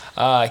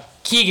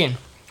 Keegan,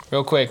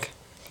 real quick.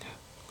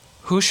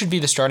 Who should be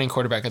the starting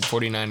quarterback of the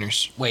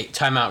 49ers? Wait,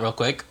 time out real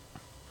quick.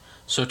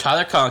 So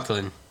Tyler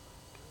Conklin,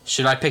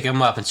 should I pick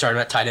him up and start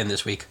him at tight end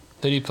this week?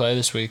 Who do you play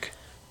this week?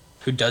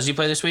 Who does he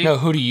play this week? No,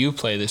 who do you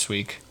play this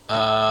week?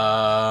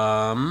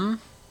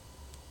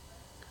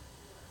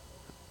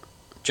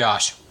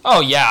 Josh.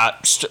 Oh yeah.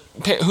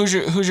 Who's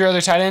your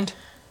other tight end?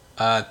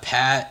 Pat.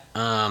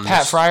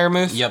 Pat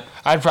Freiermuth? Yep.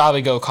 I'd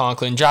probably go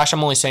Conklin. Josh,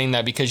 I'm only saying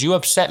that because you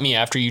upset me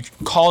after you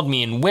called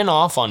me and went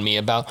off on me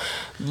about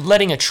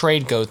letting a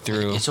trade go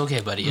through. It's okay,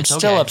 buddy. It's I'm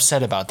okay. still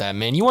upset about that,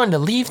 man. You wanted to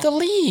leave the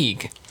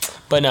league.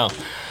 But no.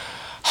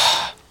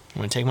 I'm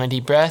going to take my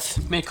deep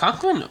breath. Man,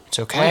 Conklin. It's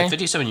okay.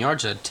 57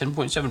 yards at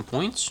 10.7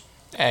 points.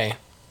 Hey,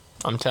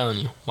 I'm telling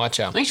you. Watch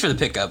out. Thanks for the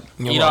pickup.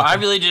 You're I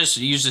welcome. really just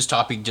use this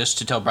topic just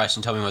to tell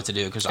Bryson, tell me what to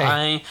do, because Hey.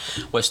 I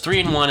was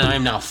 3-1 and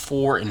I'm now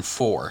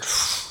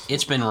 4-4.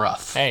 It's been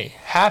rough. Hey,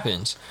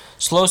 happens.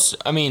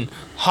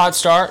 Hot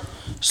start,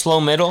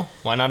 slow middle.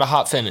 Why not a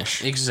hot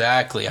finish?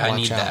 Exactly. I Watch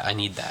need out. that. I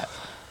need that.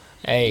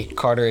 Hey,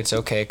 Carter, it's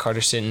okay.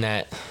 Carter's sitting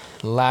at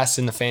last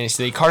in the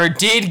fantasy league. Carter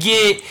did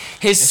get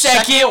his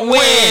second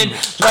win.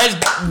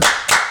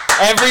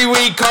 Every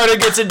week, Carter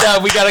gets a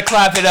dub. We gotta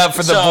clap it up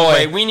for the boy.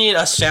 Wait, we need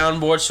a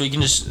soundboard so we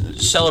can just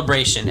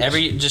celebration.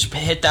 Just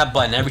hit that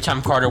button every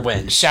time Carter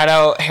wins. Shout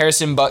out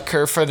Harrison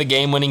Butker for the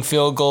game-winning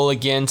field goal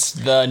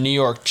against the New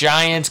York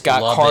Giants.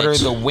 Got Love Carter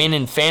it. the win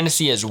in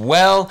fantasy as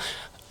well.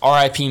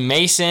 R.I.P.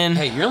 Mason.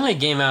 Hey, you're only a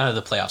game out of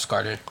the playoffs,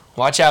 Carter.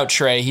 Watch out,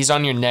 Trey. He's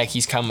on your neck.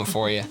 He's coming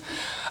for you.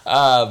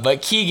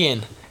 But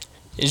Keegan,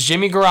 is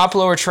Jimmy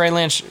Garoppolo or Trey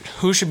Lance,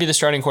 who should be the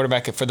starting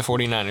quarterback for the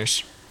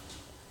 49ers?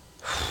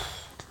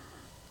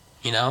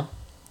 You know,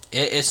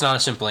 it's not a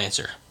simple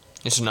answer.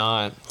 It's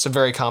not. It's a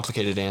very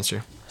complicated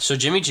answer. So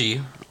Jimmy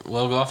G,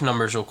 we'll go off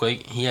numbers real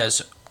quick. He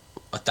has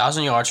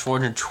 1,000 yards,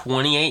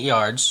 428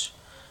 yards,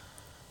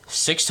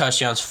 6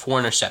 touchdowns,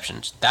 4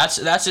 interceptions. That's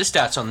his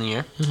stats on the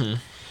year. Mm-hmm.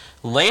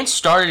 Lance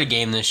started a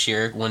game this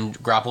year when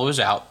Garoppolo was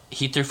out.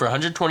 He threw for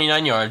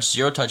 129 yards,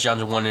 0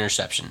 touchdowns, and 1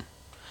 interception.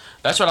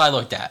 That's what I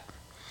looked at.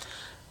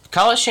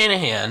 Kyle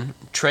Shanahan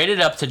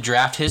traded up to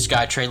draft his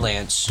guy, Trey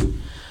Lance.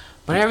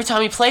 But every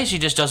time he plays, he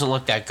just doesn't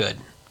look that good.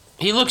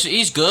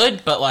 He's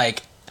good, but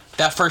like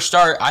that first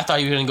start, I thought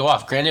he was going to go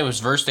off. Granted, it was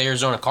versus the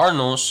Arizona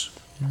Cardinals.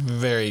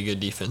 Very good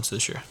defense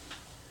this year.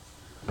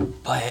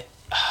 But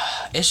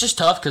it's just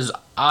tough because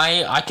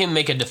I can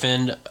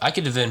defend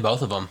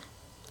both of them.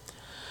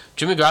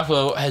 Jimmy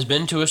Garoppolo has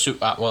been to he's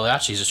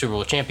a Super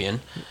Bowl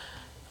champion.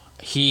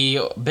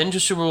 He been to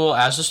Super Bowl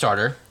as a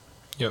starter.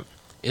 Yep.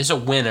 Is a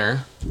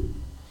winner.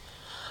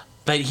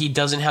 But he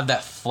doesn't have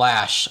that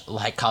flash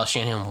like Kyle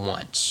Shanahan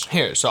wants.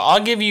 Here, so I'll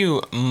give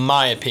you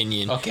my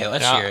opinion. Okay,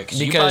 let's Now, hear it. 'Cause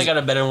you probably got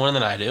a better one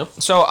than I do.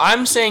 So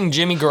I'm saying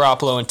Jimmy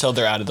Garoppolo until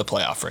they're out of the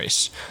playoff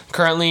race.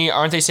 Currently,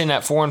 aren't they sitting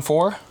at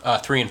 4-4?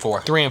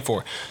 3-4.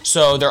 3-4.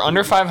 So they're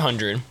under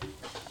 500.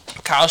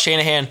 Kyle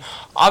Shanahan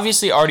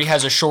obviously already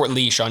has a short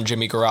leash on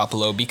Jimmy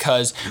Garoppolo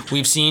because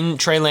we've seen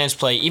Trey Lance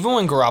play even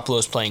when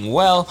Garoppolo's playing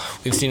well.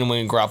 We've seen him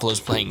when Garoppolo's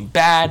playing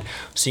bad.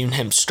 We've seen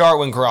him start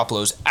when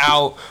Garoppolo's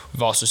out.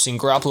 We've also seen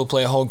Garoppolo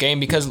play a whole game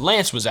because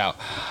Lance was out.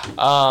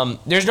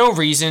 There's no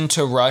reason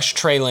to rush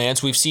Trey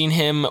Lance. We've seen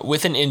him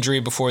with an injury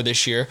before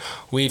this year.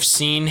 We've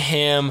seen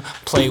him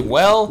play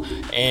well,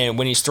 and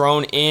when he's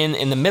thrown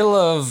in the middle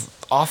of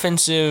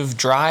offensive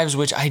drives,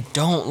 which I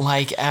don't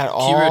like at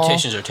all. Key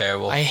rotations are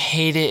terrible. I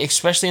hate it,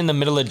 especially in the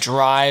middle of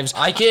drives.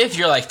 I get if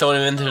you're like throwing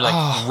him into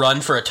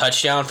run for a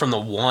touchdown from the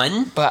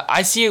 1. But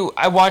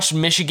I watched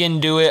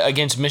Michigan do it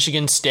against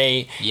Michigan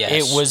State. Yes.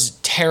 It was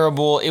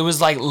terrible. It was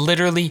like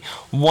literally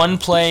one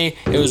play.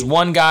 It was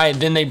one guy,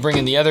 then they'd bring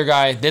in the other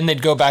guy, then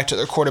they'd go back to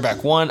their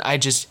quarterback one.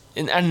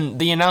 And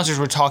the announcers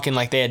were talking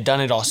like they had done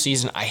it all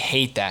season. I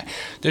hate that.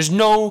 There's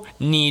no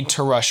need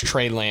to rush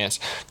Trey Lance.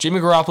 Jimmy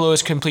Garoppolo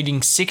is completing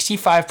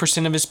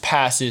 65% of his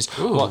passes.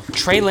 Ooh. Well,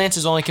 Trey Lance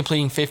is only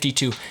completing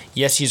 52%.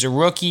 Yes, he's a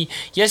rookie.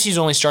 Yes, he's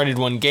only started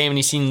one game, and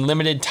he's seen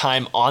limited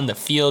time on the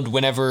field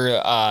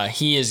whenever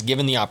he is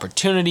given the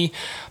opportunity.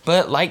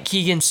 But like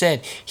Keegan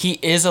said, he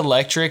is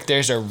electric.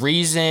 There's a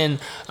reason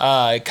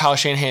Kyle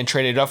Shanahan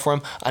traded up for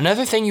him.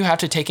 Another thing you have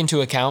to take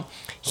into account,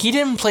 he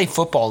didn't play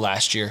football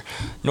last year.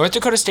 North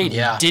Dakota State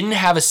didn't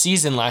have a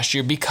season last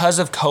year because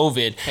of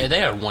COVID. Hey, they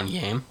had one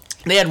game.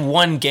 They had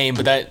one game,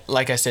 but that,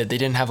 like I said, they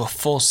didn't have a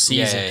full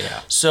season.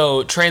 Yeah.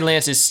 So Trey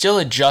Lance is still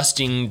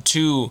adjusting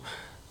to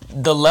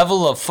the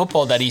level of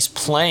football that he's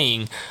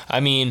playing.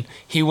 I mean,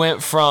 he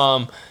went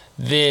from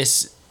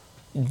this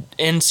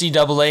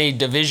NCAA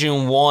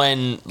Division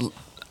I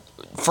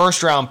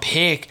first-round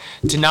pick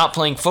to not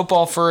playing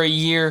football for a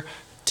year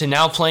to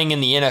now playing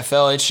in the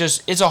NFL.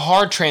 It's a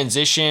hard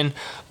transition,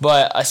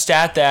 but a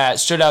stat that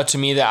stood out to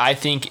me that I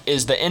think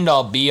is the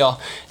end-all be-all,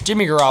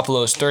 Jimmy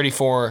Garoppolo is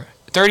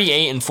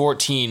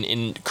 38-14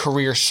 in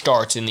career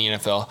starts in the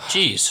NFL.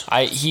 Jeez.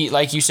 He,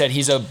 like you said,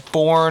 he's a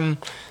born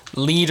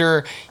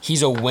leader.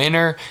 He's a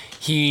winner.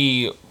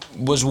 He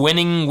was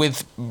winning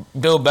with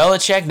Bill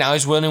Belichick. Now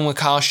he's winning with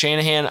Kyle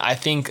Shanahan. I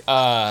think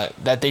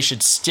that they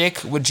should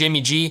stick with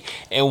Jimmy G.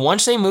 And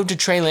once they move to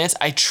Trey Lance,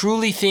 I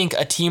truly think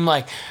a team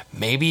like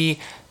maybe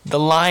the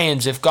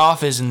Lions, if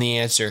Goff isn't the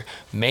answer,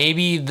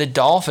 maybe the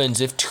Dolphins,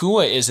 if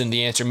Tua isn't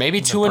the answer,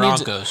 maybe Tua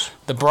Broncos.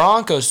 The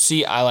Broncos.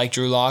 See, I like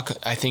Drew Lock.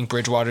 I think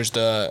Bridgewater's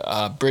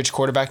the bridge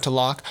quarterback to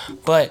Lock.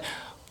 But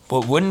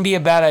what wouldn't be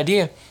a bad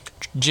idea,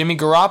 Jimmy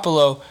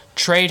Garoppolo,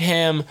 trade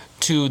him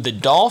to the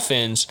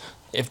Dolphins.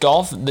 If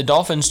the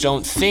Dolphins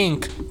don't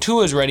think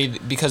Tua's ready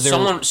because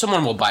they're...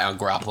 Someone will buy on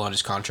Garoppolo on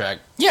his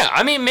contract. Yeah,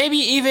 I mean, maybe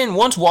even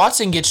once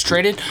Watson gets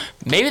traded,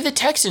 maybe the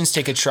Texans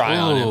take a try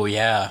on him. Oh,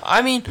 yeah.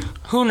 I mean,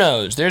 who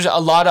knows? There's a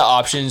lot of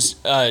options.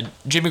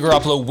 Jimmy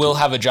Garoppolo will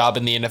have a job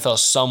in the NFL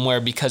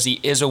somewhere because he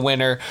is a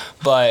winner.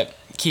 But,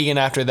 Keegan,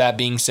 after that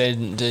being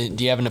said,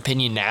 do you have an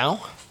opinion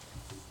now?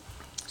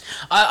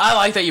 I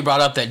like that you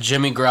brought up that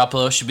Jimmy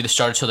Garoppolo should be the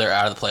starter until they're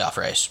out of the playoff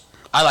race.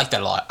 I like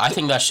that a lot. I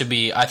think that should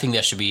be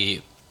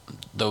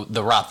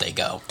the route they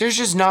go. There's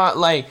just not,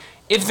 like,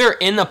 if they're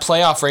in the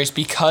playoff race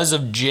because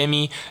of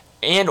Jimmy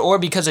and or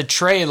because of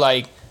Trey,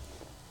 it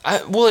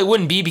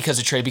wouldn't be because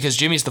of Trey because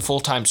Jimmy's the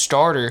full-time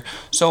starter.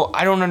 So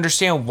I don't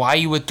understand why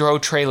you would throw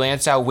Trey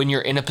Lance out when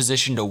you're in a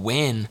position to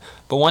win.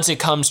 But once it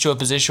comes to a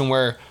position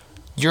where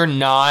you're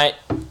not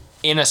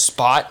in a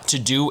spot to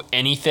do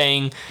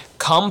anything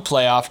come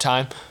playoff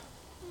time,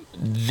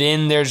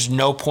 then there's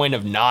no point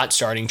of not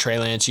starting Trey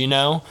Lance, you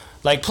know?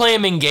 Like, play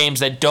him in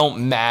games that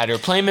don't matter.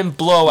 Play him in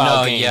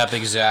blowout games. Yep,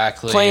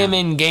 exactly. Play him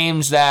in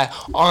games that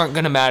aren't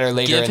going to matter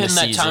later in the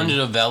season. Give him that time to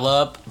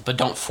develop, but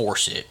don't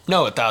force it.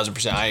 No,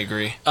 1,000%. I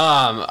agree.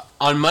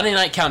 On Monday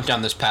Night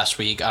Countdown this past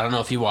week, I don't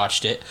know if you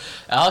watched it,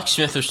 Alex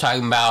Smith was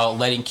talking about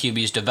letting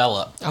QBs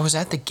develop. I was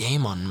at the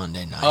game on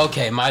Monday night.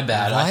 Okay, my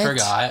bad. What? I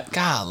forgot.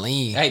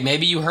 Golly. Hey,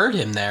 maybe you heard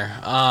him there.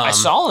 I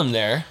saw him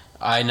there.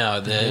 I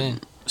know.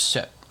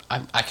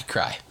 I could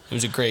cry. It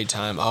was a great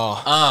time.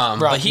 Oh,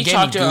 bro, but he gave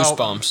talked me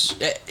goosebumps.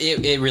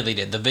 It really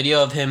did. The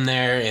video of him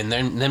there and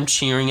them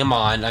cheering him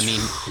on. I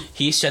mean,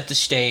 he set the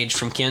stage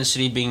from Kansas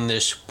City being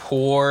this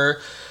poor,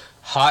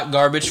 hot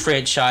garbage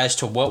franchise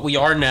to what we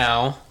are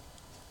now.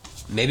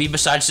 Maybe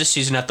besides this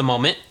season at the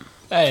moment.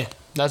 Hey,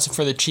 that's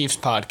for the Chiefs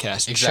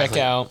podcast. Exactly. Check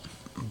out.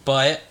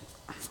 But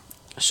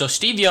so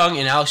Steve Young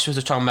and Alex Smith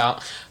are talking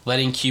about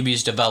letting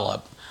QBs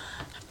develop.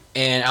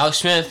 And Alex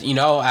Smith,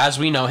 as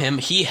we know him,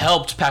 he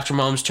helped Patrick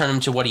Mahomes turn him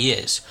to what he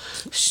is.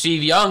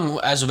 Steve Young,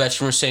 as a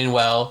veteran, was saying,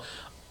 well,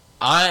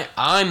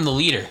 I'm the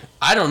leader.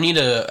 I don't need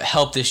to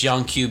help this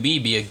young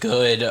QB be a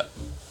good,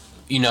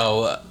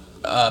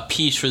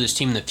 piece for this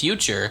team in the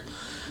future.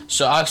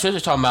 So Alex Smith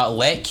was talking about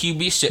let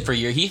QB sit for a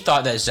year. He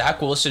thought that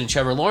Zach Wilson and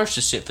Trevor Lawrence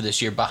should sit for this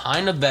year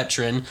behind a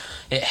veteran.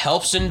 It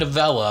helps them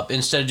develop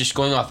instead of just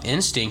going off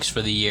instincts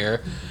for the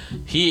year.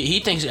 He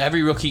thinks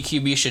every rookie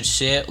QB should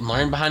sit,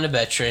 learn behind a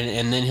veteran,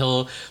 and then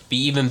he'll be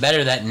even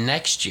better that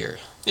next year.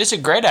 It's a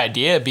great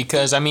idea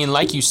because,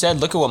 like you said,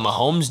 look at what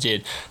Mahomes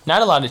did.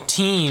 Not a lot of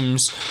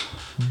teams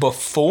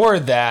before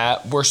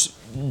that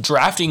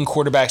drafting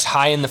quarterbacks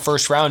high in the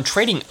first round,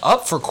 trading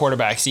up for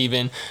quarterbacks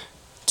even,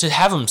 to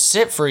have them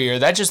sit for a year.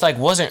 That just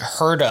wasn't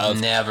heard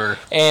of. Never.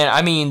 And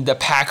I mean, the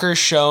Packers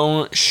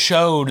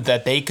showed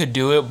that they could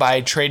do it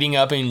by trading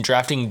up and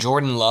drafting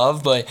Jordan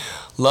Love, but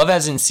Love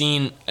hasn't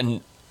seen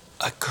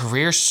a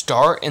career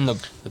start in the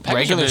Packers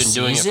regular have been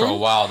doing it season. for a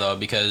while though,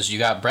 because you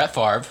got Brett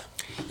Favre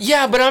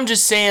Yeah, but I'm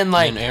just saying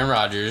and Aaron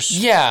Rodgers.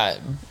 Yeah.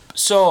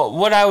 So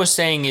what I was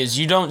saying is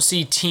you don't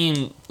see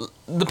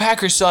the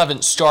Packers still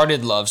haven't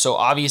started Love, so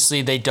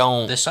obviously they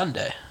don't. This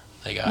Sunday,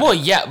 they got. Well,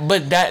 yeah,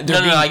 but I get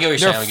what you're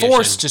saying. They're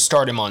forced to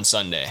start him on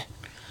Sunday.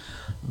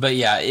 But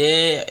yeah,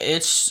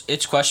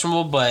 it's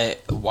questionable.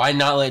 But why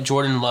not let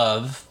Jordan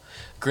Love?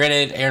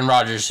 Granted, Aaron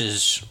Rodgers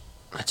is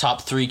a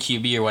top 3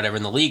 QB or whatever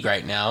in the league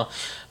right now.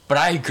 But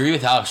I agree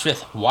with Alex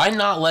Smith. Why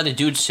not let a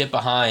dude sit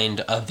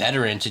behind a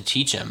veteran to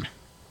teach him?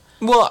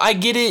 Well, I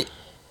get it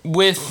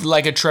with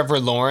a Trevor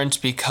Lawrence,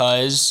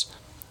 because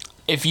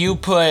if you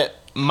put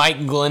Mike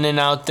Glennon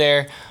out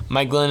there,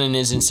 Mike Glennon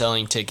isn't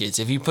selling tickets.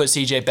 If you put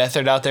CJ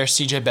Beathard out there,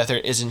 CJ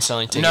Beathard isn't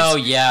selling tickets. No,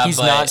 yeah, he's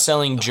but not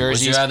selling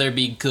jerseys. Would you rather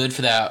be good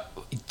for that?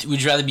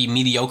 Would you rather be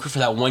mediocre for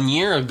that 1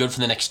 year or good for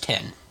the next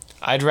 10?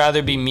 I'd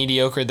rather be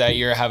mediocre that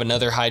year, have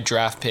another high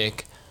draft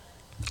pick,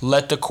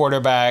 let the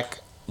quarterback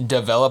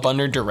develop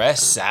under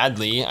duress.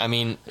 Sadly, I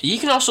mean, he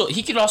could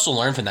also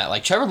learn from that.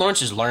 Like Trevor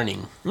Lawrence is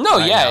learning. No,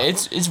 right yeah, now.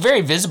 it's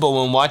very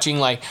visible when watching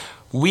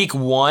week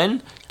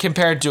 1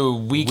 compared to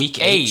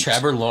week 8.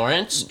 Trevor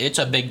Lawrence, it's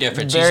a big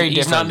difference.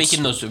 He's not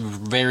making those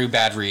very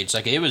bad reads.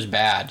 It was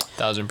bad.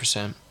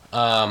 1,000%.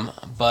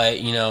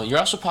 But you're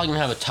also probably gonna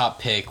have a top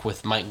pick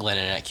with Mike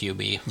Glennon at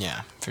QB.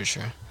 Yeah, for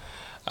sure.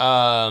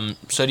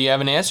 So do you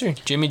have an answer?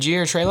 Jimmy G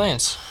or Trey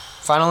Lance?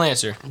 Final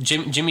answer.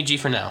 Jimmy G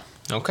for now.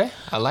 Okay,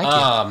 I like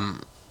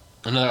it.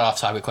 Another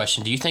off-topic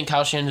question. Do you think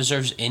Kyle Shanahan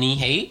deserves any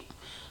hate?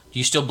 Do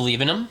you still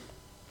believe in him?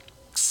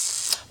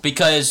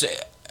 Because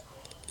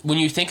when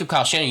you think of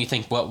Kyle Shanahan, you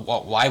think,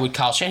 why would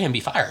Kyle Shanahan be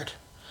fired?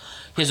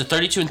 He has a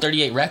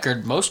 32-38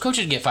 record. Most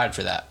coaches get fired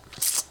for that.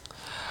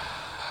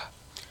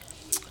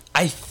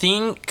 I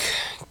think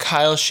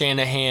Kyle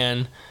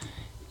Shanahan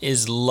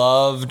is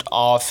loved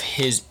off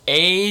his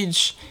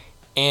age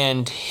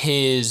and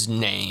his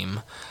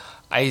name.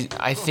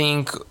 I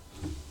think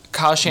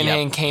Kyle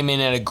Shanahan came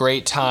in at a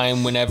great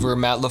time whenever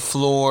Matt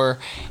LaFleur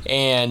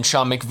and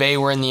Sean McVay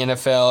were in the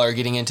NFL or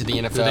getting into the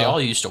NFL. Who they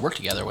all used to work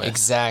together with.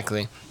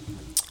 Exactly.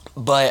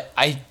 But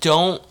I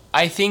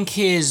think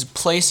his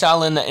play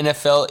style in the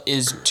NFL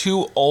is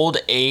too old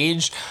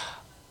age.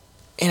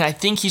 And I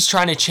think he's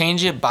trying to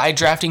change it by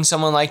drafting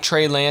someone like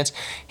Trey Lance.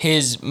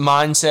 His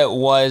mindset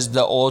was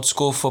the old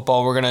school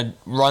football. We're going to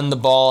run the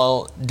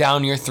ball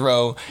down your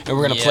throat, and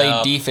we're going to play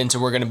defense,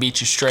 and we're going to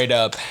beat you straight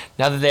up.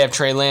 Now that they have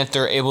Trey Lance,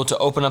 they're able to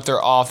open up their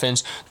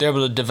offense. They're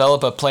able to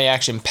develop a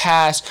play-action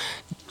pass,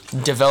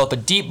 develop a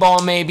deep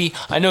ball maybe.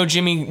 I know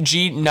Jimmy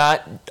G,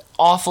 not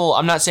awful.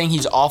 I'm not saying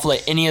he's awful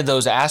at any of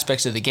those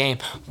aspects of the game,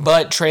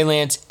 but Trey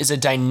Lance is a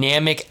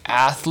dynamic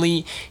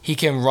athlete. He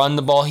can run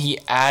the ball. He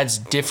adds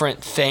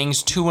different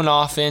things to an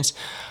offense.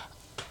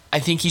 I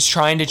think he's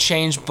trying to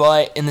change,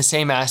 but in the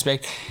same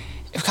aspect,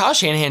 if Kyle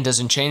Shanahan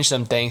doesn't change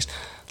some things,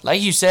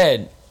 like you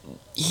said,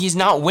 he's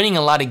not winning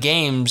a lot of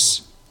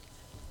games.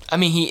 I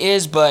mean, he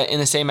is, but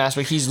in the same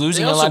aspect, he's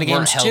losing a lot of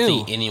games too. They also weren't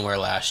healthy anywhere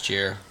last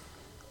year.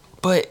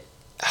 But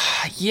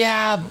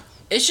yeah,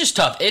 it's just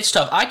tough. It's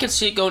tough. I could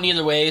see it going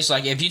either ways.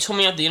 If you told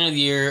me at the end of the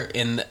year,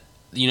 and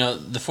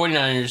the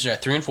 49ers are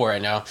at 3-4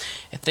 right now,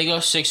 if they go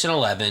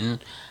 6-11,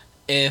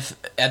 if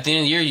at the end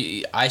of the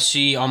year I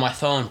see on my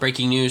phone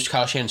breaking news,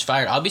 Kyle Shanahan's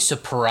fired, I'll be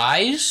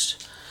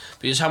surprised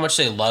because how much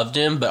they loved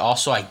him, but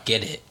also I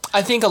get it.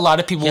 I think a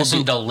lot of people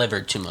hasn't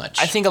delivered too much.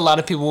 I think a lot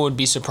of people would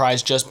be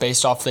surprised just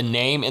based off the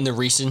name and the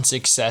recent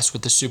success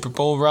with the Super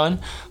Bowl run.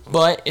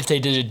 But if they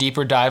did a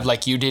deeper dive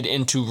like you did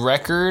into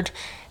record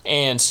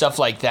and stuff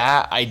like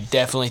that, I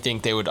definitely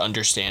think they would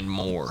understand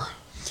more.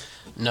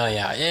 No,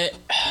 yeah,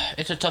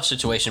 it's a tough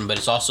situation, but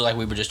it's also like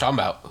we were just talking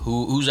about.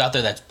 Who's out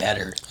there that's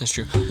better? That's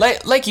true.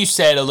 Like you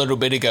said a little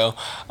bit ago,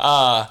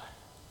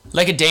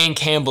 like a Dan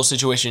Campbell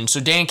situation.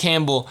 So Dan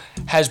Campbell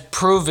hasn't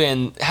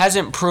proven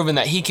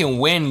that he can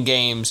win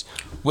games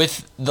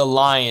with the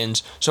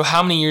Lions. So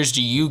how many years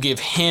do you give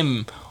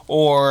him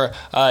or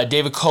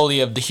David Culley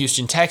of the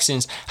Houston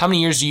Texans? How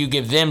many years do you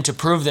give them to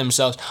prove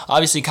themselves?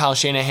 Obviously, Kyle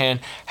Shanahan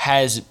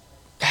has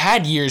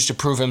had years to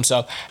prove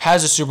himself,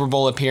 has a Super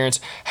Bowl appearance,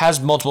 has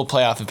multiple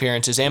playoff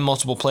appearances and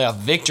multiple playoff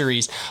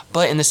victories,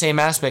 but in the same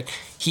aspect,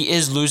 he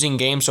is losing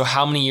games, so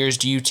how many years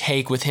do you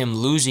take with him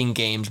losing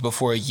games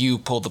before you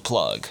pull the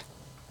plug?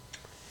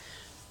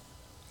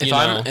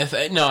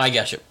 I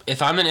get you.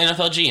 If I'm an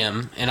NFL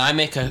GM and I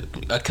make a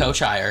coach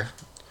hire,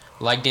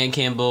 like Dan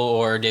Campbell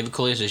or David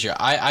Culley this year,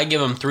 I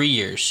give him 3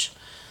 years.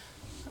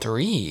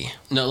 3?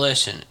 No,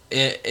 listen.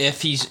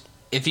 If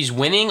he's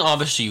winning,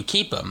 obviously you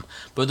keep him.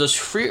 But those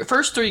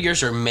first 3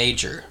 years are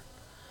major.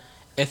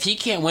 If he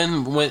can't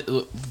win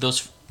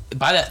those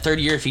by that third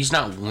year, if he's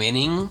not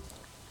winning,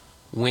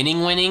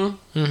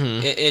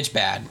 it's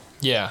bad.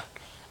 Yeah.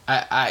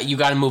 You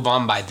got to move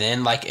on by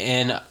then.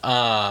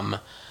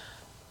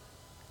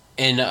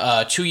 in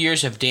 2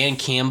 years, if Dan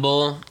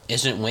Campbell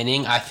isn't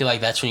winning, I feel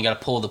like that's when you got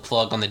to pull the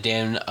plug on the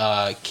Dan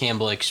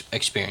Campbell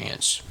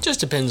experience. Just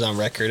depends on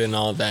record and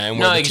all of that. And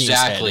No, where the team's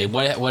exactly.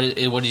 headed.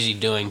 What is he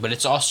doing? But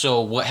it's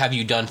also, what have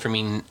you done for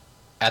me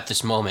at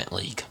this moment,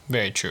 league?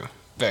 Very true.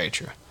 Very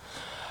true.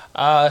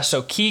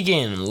 So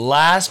Keegan,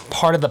 last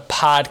part of the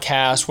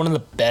podcast, one of the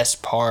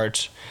best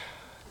parts.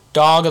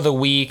 Dog of the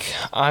week.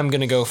 I'm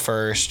gonna go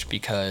first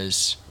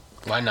because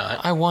Why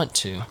not? I want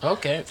to.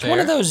 Okay, It's fair. one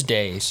of those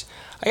days.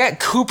 I got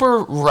Cooper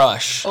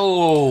Rush.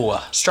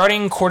 Oh,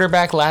 Starting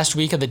quarterback last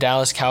week of the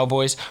Dallas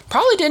Cowboys.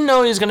 Probably didn't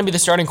know he was going to be the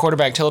starting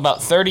quarterback till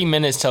about 30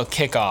 minutes till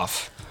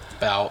kickoff.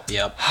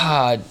 yep.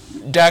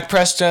 Dak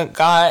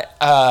Prescott,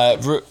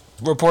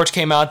 reports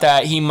came out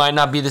that he might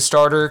not be the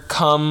starter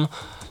come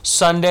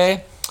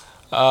Sunday.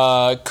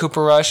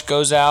 Cooper Rush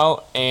goes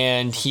out,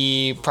 and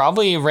he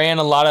probably ran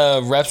a lot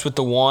of reps with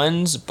the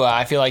ones, but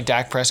I feel like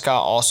Dak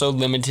Prescott also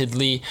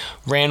limitedly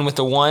ran with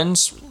the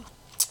ones.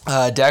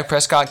 Dak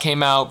Prescott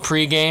came out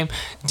pregame,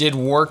 did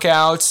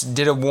workouts,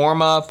 did a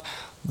warm-up,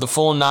 the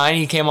full 9.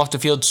 He came off the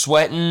field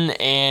sweating,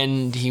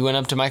 and he went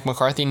up to Mike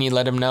McCarthy, and he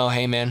let him know,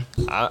 hey, man,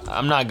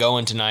 I'm not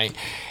going tonight.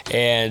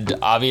 And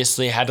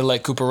obviously had to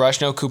let Cooper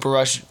Rush know. Cooper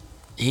Rush,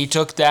 he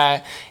took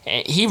that,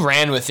 and he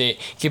ran with it.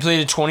 He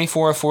completed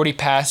 24 of 40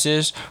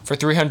 passes for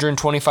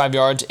 325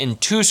 yards and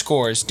 2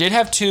 scores. Did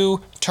have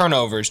 2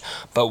 turnovers,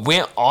 but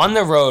went on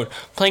the road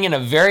playing in a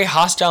very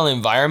hostile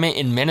environment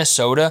in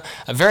Minnesota,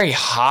 a very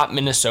hot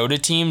Minnesota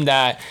team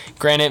that,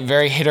 granted,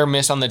 very hit or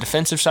miss on the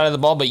defensive side of the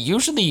ball, but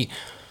usually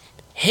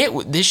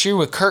hit this year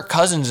with Kirk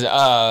Cousins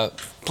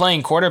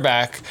playing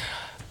quarterback.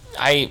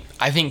 I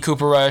think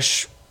Cooper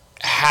Rush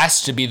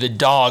has to be the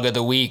dog of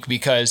the week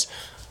because,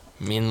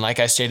 I mean, like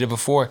I stated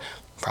before,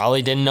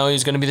 probably didn't know he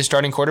was going to be the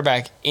starting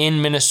quarterback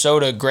in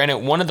Minnesota. Granted,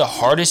 one of the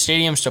hardest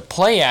stadiums to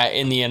play at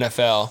in the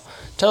NFL.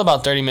 Till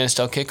about 30 minutes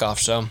till kickoff.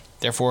 So,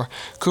 therefore,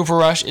 Cooper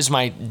Rush is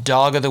my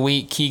dog of the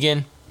week.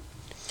 Keegan,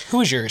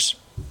 who is yours?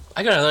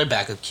 I got another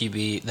backup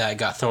QB that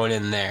got thrown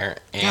in there,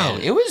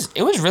 and It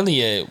was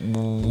really a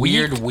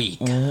weird week.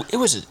 It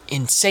was an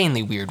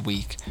insanely weird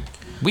week.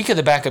 Week of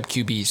the backup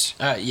QBs.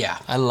 Yeah.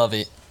 I love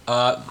it.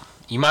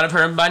 You might have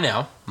heard him by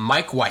now.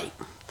 Mike White.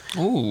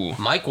 Ooh.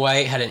 Mike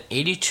White had an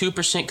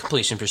 82%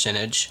 completion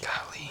percentage,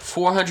 Golly.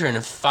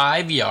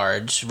 405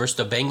 yards versus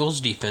the Bengals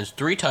defense,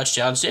 3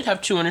 touchdowns, did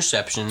have 2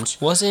 interceptions.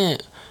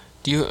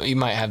 You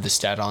might have the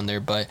stat on there,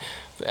 but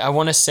I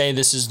want to say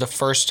this is the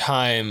first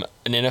time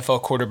an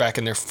NFL quarterback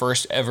in their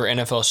first ever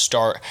NFL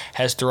start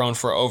has thrown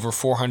for over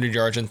 400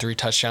 yards and 3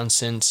 touchdowns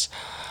since,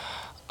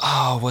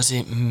 was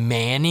it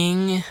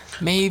Manning,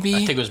 maybe?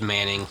 I think it was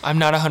Manning. I'm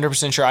not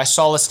 100% sure. I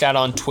saw a stat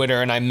on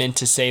Twitter, and I meant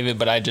to save it,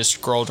 but I just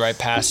scrolled right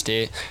past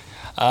it.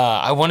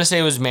 I want to say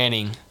it was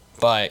Manning,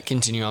 but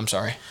continue. I'm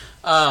sorry.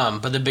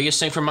 But the biggest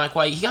thing for Mike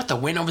White, he got the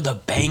win over the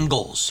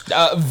Bengals.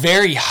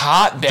 Very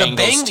hot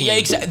Bengals team.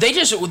 Yeah, they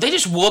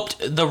just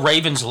whooped the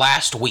Ravens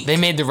last week. They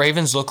made the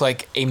Ravens look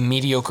like a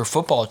mediocre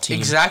football team.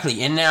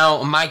 Exactly. And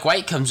now Mike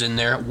White comes in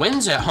there,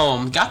 wins at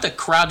home, got the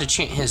crowd to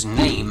chant his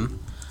name.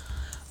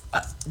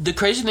 The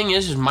crazy thing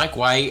is Mike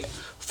White,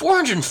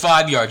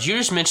 405 yards. You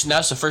just mentioned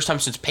that's the first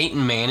time since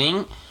Peyton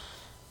Manning.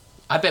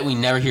 I bet we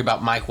never hear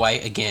about Mike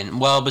White again.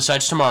 Well,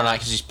 besides tomorrow night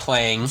because he's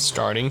playing.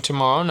 Starting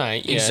tomorrow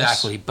night, yes.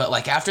 Exactly. But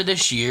like after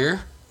this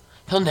year,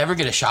 he'll never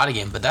get a shot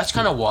again. But that's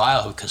kind of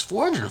wild because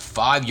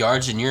 405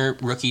 yards in your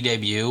rookie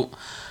debut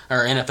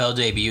or NFL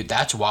debut,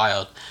 that's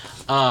wild.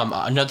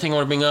 Another thing I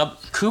want to bring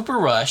up, Cooper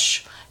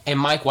Rush and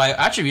Mike White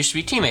actually used to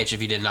be teammates,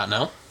 if you did not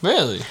know.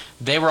 Really?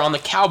 They were on the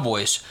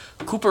Cowboys.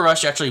 Cooper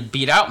Rush actually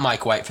beat out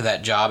Mike White for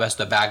that job as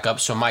the backup,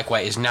 so Mike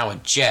White is now a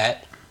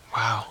Jet.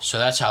 Wow. So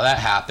that's how that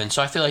happened.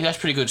 So I feel like that's a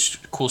pretty good,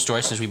 cool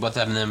story since we both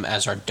have them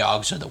as our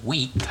dogs of the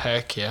week.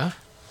 Heck yeah.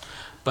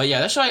 But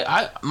yeah, that's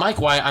why Mike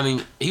White, I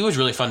mean, he was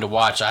really fun to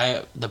watch.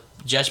 The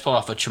Jets pulled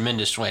off a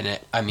tremendous win.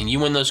 I mean, you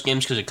win those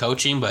games because of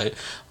coaching, but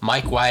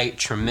Mike White,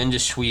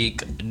 tremendous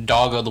week,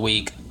 dog of the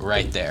week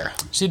right there.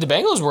 See, the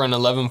Bengals were an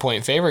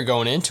 11-point favorite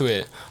going into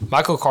it.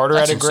 Michael Carter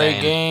That's had a great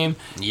insane. game.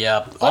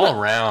 Yep, all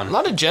around. A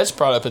lot of Jets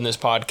brought up in this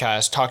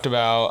podcast. Talked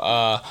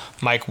about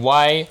Mike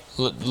White,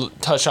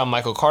 touched on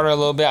Michael Carter a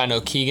little bit. I know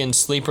Keegan's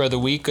sleeper of the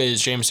week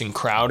is Jamison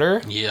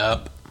Crowder.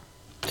 Yep.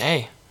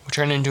 Hey, we're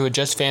turning into a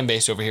Jets fan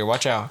base over here.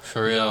 Watch out.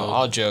 For real.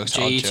 All jokes.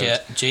 Jets,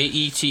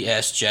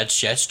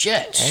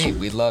 Jets. Hey,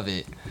 we love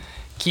it.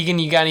 Keegan,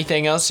 you got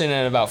anything else in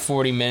at about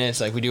 40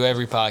 minutes like we do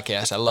every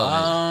podcast? I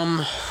love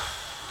it.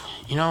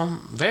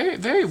 Very,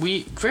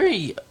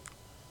 very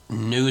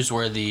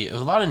newsworthy. A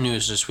lot of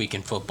news this week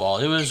in football.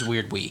 It was a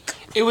weird week.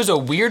 It was a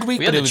weird week,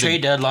 We but had it the was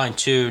trade deadline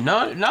too.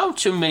 Not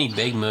too many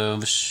big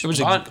moves. It was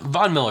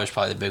Von Miller's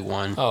probably the big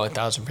one.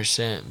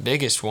 1,000%.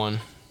 Biggest one,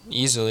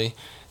 easily.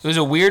 It was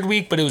a weird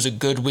week, but it was a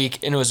good week,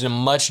 and it was a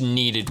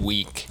much-needed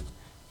week.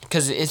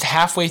 Because it's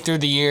halfway through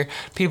the year.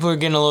 People are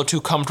getting a little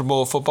too comfortable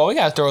with football. We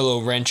got to throw a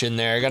little wrench in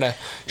there. Got to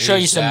show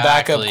you some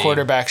backup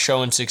quarterbacks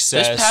showing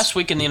success. This past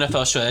week in the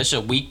NFL show, it's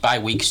a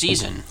week-by-week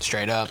season.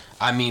 Straight up.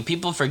 I mean,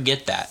 people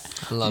forget that.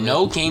 I love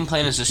No game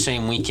plan is the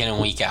same week in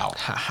and week out.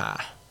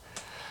 Haha.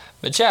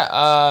 But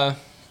yeah,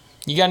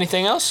 You got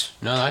anything else?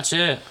 No, that's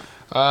it.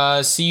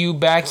 See you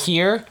back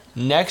here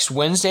next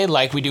Wednesday,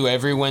 like we do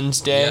every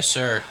Wednesday. Yes,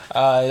 sir.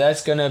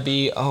 That's gonna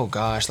be. Oh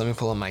gosh, let me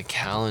pull up my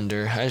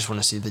calendar. I just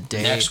want to see the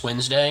date. Next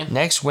Wednesday.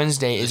 Next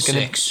Wednesday is The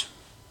gonna. 6th.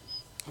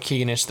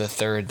 Keegan, it's the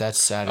 3rd. That's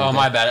Saturday. Oh,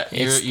 my bad.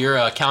 It's-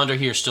 Your calendar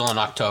here is still in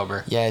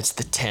October. Yeah, it's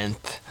the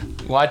 10th.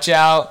 Watch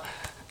out.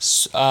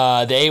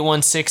 The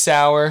 816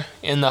 hour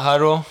in the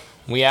huddle.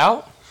 We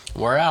out?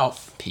 We're out.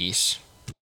 Peace.